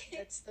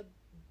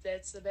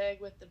 That's the bag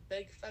with the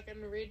big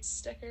fucking red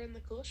sticker and the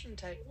caution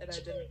tape that I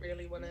didn't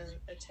really want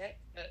to attack.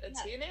 But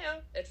it's here now.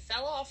 It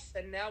fell off,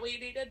 and now we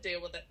need to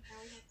deal with it. Now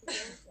we have to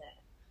deal with it.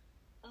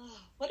 Oh,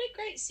 what a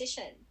great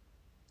session.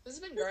 This has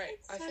been great.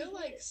 I feel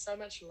like so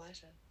much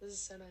lighter. This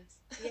is so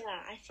nice. Yeah,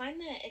 I find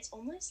that it's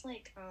almost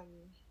like,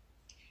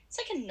 it's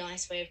like a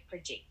nice way of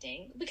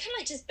projecting. We're kind of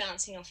like just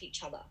bouncing off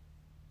each other.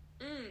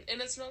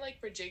 And it's not like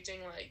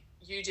projecting like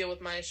you deal with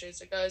my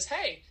issues. It goes,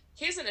 hey,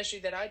 here's an issue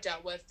that I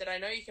dealt with that I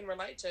know you can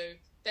relate to,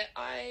 that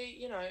I,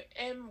 you know,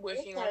 am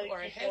working on or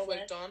I have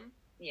worked on.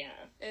 Yeah.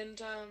 And,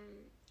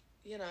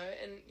 you know,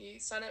 and you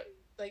sign up,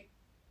 like,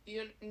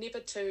 you're never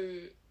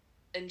too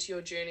into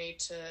your journey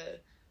to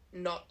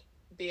not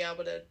be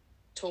able to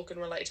talk and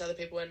relate to other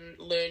people and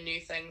learn new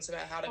things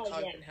about how to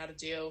cope and how to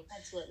deal.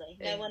 Absolutely.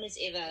 No one is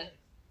ever,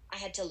 I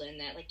had to learn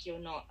that, like, you're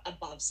not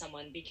above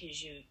someone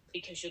because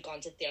you've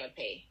gone to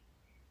therapy.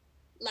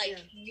 Like,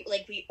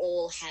 like we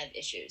all have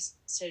issues.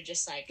 So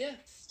just like,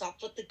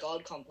 stop with the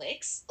God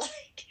complex.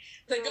 Like,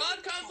 the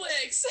God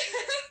complex.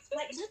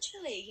 Like,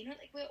 literally, you know,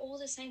 like we're all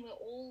the same. We're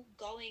all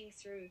going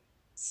through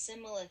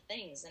similar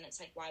things. And it's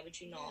like, why would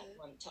you not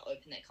want to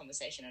open that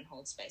conversation and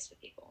hold space for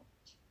people?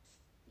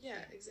 Yeah,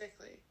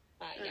 exactly.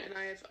 But, and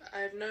I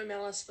have no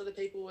malice for the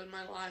people in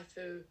my life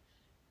who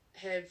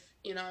have,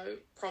 you know,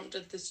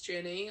 prompted this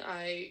journey.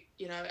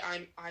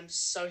 I'm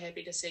so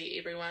happy to see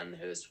everyone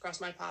who's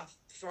crossed my path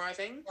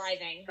thriving.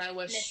 And I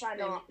wish them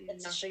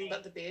nothing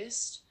but the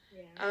best.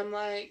 Yeah. I'm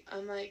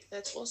like,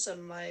 that's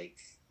awesome. Like,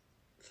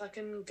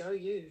 fucking go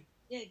you.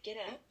 Yeah, get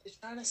it. They're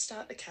trying to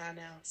start the car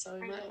now, so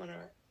we might want to.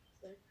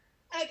 So.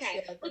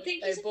 Okay. Yeah, well,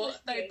 thank you.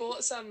 They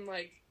bought some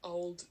like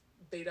old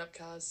beat up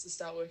cars to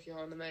start working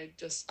on, and they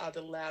just are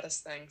the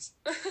loudest things.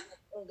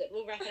 All good.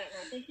 We'll wrap it up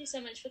now. Thank you so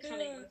much for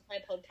coming on my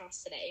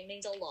podcast today. It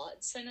means a lot.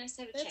 It's so nice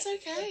to have a chat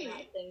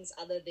about things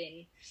other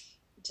than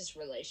just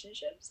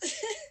relationships.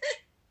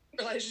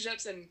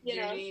 Relationships and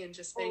uni and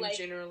just being like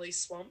generally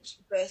swamped.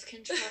 Birth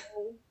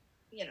control.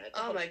 You know.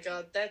 Oh my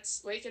god,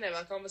 we can have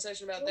a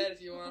conversation about that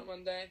if you want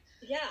one day.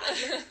 Yeah,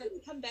 I'd love to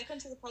come back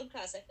onto the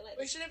podcast. I feel like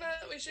we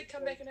should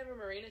come back and have a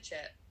marina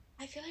chat.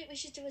 I feel like we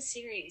should do a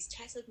series,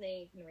 Chats with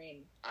Neve and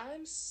Ren.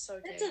 I'm so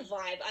down. That's a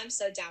vibe. I'm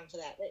so down for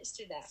that. Let's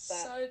do that. But,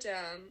 so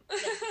down.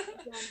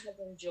 Everyone has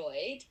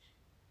enjoyed,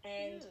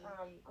 and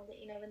I'll let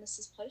you know when this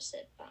is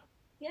posted. But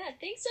yeah,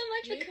 thanks so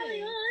much for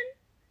coming on.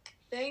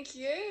 Thank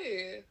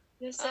you.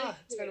 You're so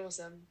it's been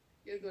awesome.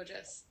 You're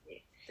gorgeous.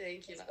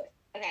 Thank you, love.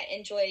 Okay,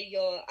 enjoy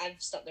I've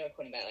stopped the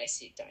recording, by the way,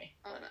 so you don't.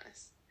 Oh,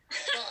 nice.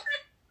 Well,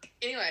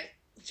 anyway,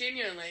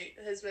 genuinely,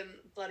 it has been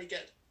bloody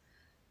good.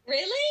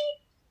 Really?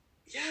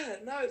 Yeah,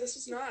 no, this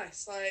was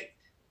nice. Like,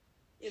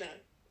 you know,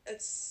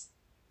 it's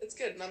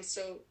good, and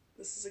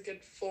this is a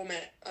good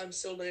format. I'm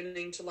still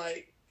learning to,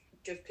 like,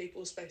 give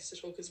people space to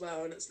talk as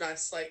well, and it's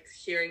nice, like,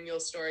 hearing your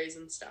stories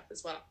and stuff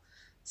as well.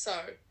 So,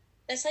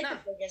 that's, like,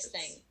 the biggest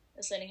thing,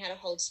 is learning how to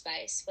hold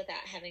space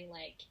without having,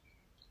 like,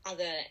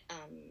 other,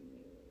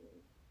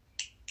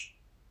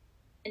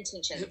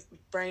 intentions.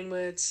 Brain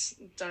words,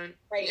 don't...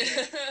 Brain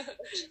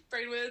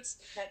Brain words.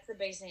 That's the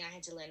biggest thing I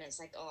had to learn. It's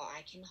like, oh,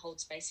 I can hold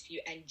space for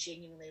you and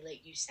genuinely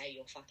let you say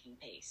your fucking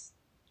piece.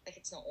 Like,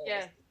 it's not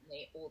always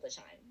me all the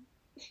time.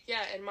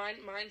 Yeah, and mine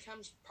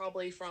comes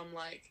probably from,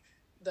 like,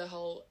 the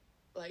whole,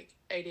 like,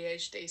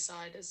 ADHD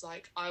side is,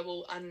 like, I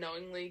will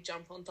unknowingly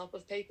jump on top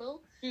of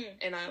people,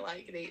 and I,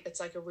 like, it's,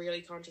 like, a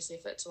really conscious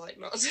effort to, like,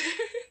 not do.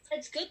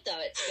 It's good, though.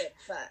 It's good,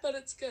 but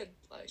it's good.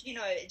 Like, you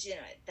know,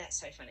 that's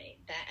so funny.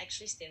 That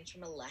actually stems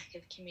from a lack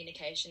of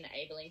communication,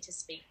 able to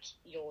speak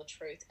your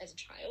truth as a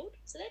child.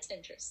 So that's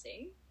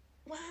interesting.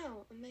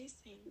 Wow,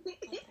 amazing. Love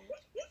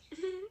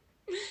that.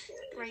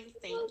 Great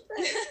thing.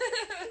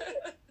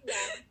 Yeah,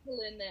 I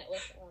learned that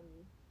with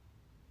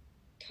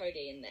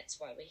Cody, and that's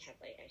why we have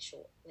like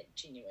actual, like,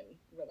 genuine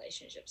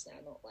relationships now,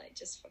 not like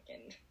just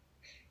fucking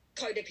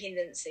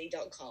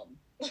codependency.com.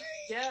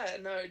 Yeah,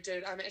 no,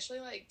 dude, I'm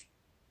actually like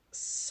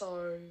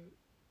so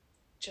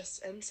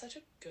just in such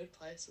a good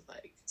place with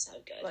like so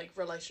good, like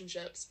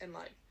relationships, and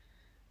like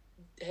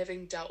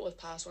having dealt with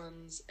past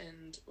ones,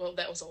 and well,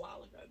 that was a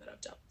while ago that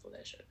I've dealt with all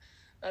that shit,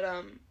 but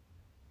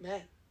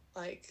man,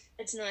 like,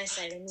 it's nice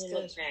when you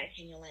look back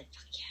and you're like,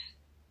 fuck yeah.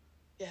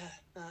 Yeah,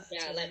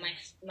 like really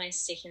my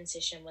second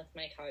session with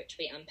my coach,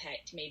 we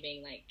unpacked me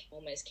being like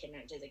almost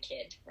kidnapped as a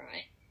kid,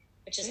 right?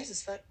 Which is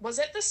Jesus, was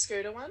that the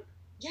scooter one?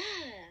 Yeah.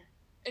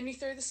 And you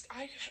threw this.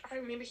 I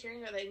remember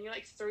hearing about that. And you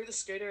like threw the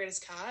scooter at his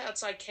car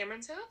outside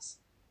Cameron's house.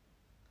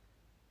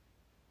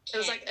 It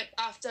was like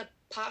after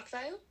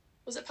Parkvale.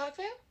 Was it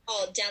Parkvale?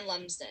 Oh, down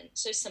Lumsden.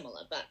 So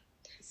similar, but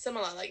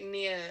similar, like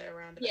near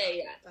around.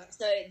 Yeah. But...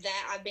 So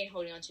that I've been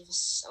holding on to for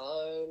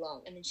so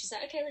long, and then she's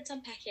like, "Okay, let's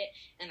unpack it."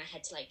 And I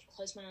had to like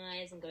close my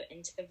eyes and go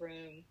into the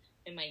room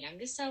where my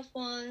younger self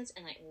was,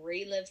 and like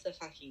relive the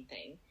fucking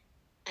thing.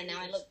 And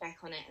now I look back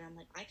on it, and I'm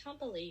like, I can't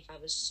believe I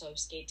was so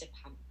scared to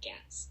pump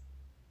gas.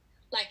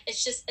 Like,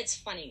 it's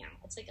funny now.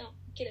 It's like, oh,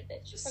 get it,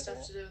 bitch. Just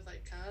stuff to do with,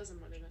 like, cars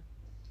and whatever.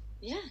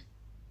 Yeah.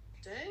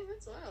 Dang,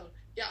 that's wild.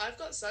 Yeah, I've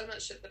got so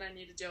much shit that I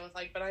need to deal with,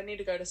 like, but I need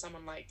to go to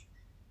someone, like,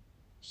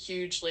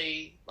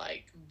 hugely,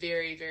 like,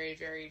 very, very,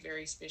 very,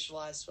 very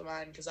specialised for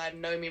mine, because I have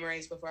no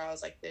memories before I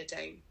was, like,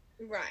 13.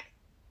 Right.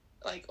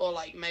 Like, or,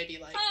 like, maybe,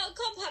 like... Oh,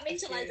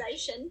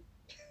 compartmentalisation.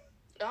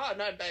 Oh,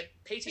 no, but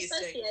PTSD.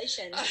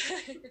 Association.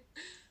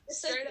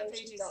 Straight up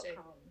PTSD.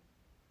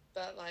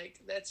 But, like,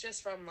 that's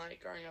just from,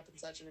 like, growing up in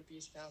such an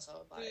abusive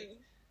household. Like,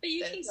 but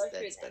you can go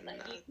through that.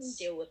 Like, you can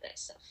deal with that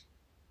stuff.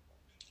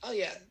 Oh,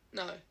 yeah.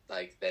 No.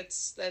 Like,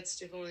 that's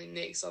definitely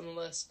next on the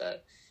list.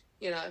 But,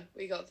 you know,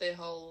 we got the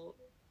whole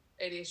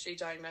ADHD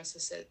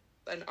diagnosis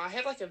and I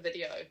have, like, a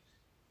video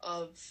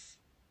of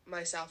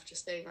myself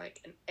just being,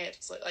 like, an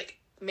absolute... Like,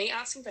 me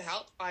asking for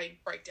help, I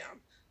break down.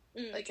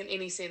 Like, in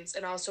any sense.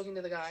 And I was talking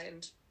to the guy,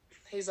 and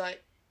he's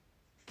like,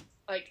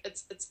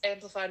 it's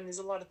amplified, and there's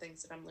a lot of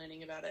things that I'm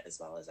learning about it as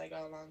well as I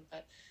go along,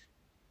 but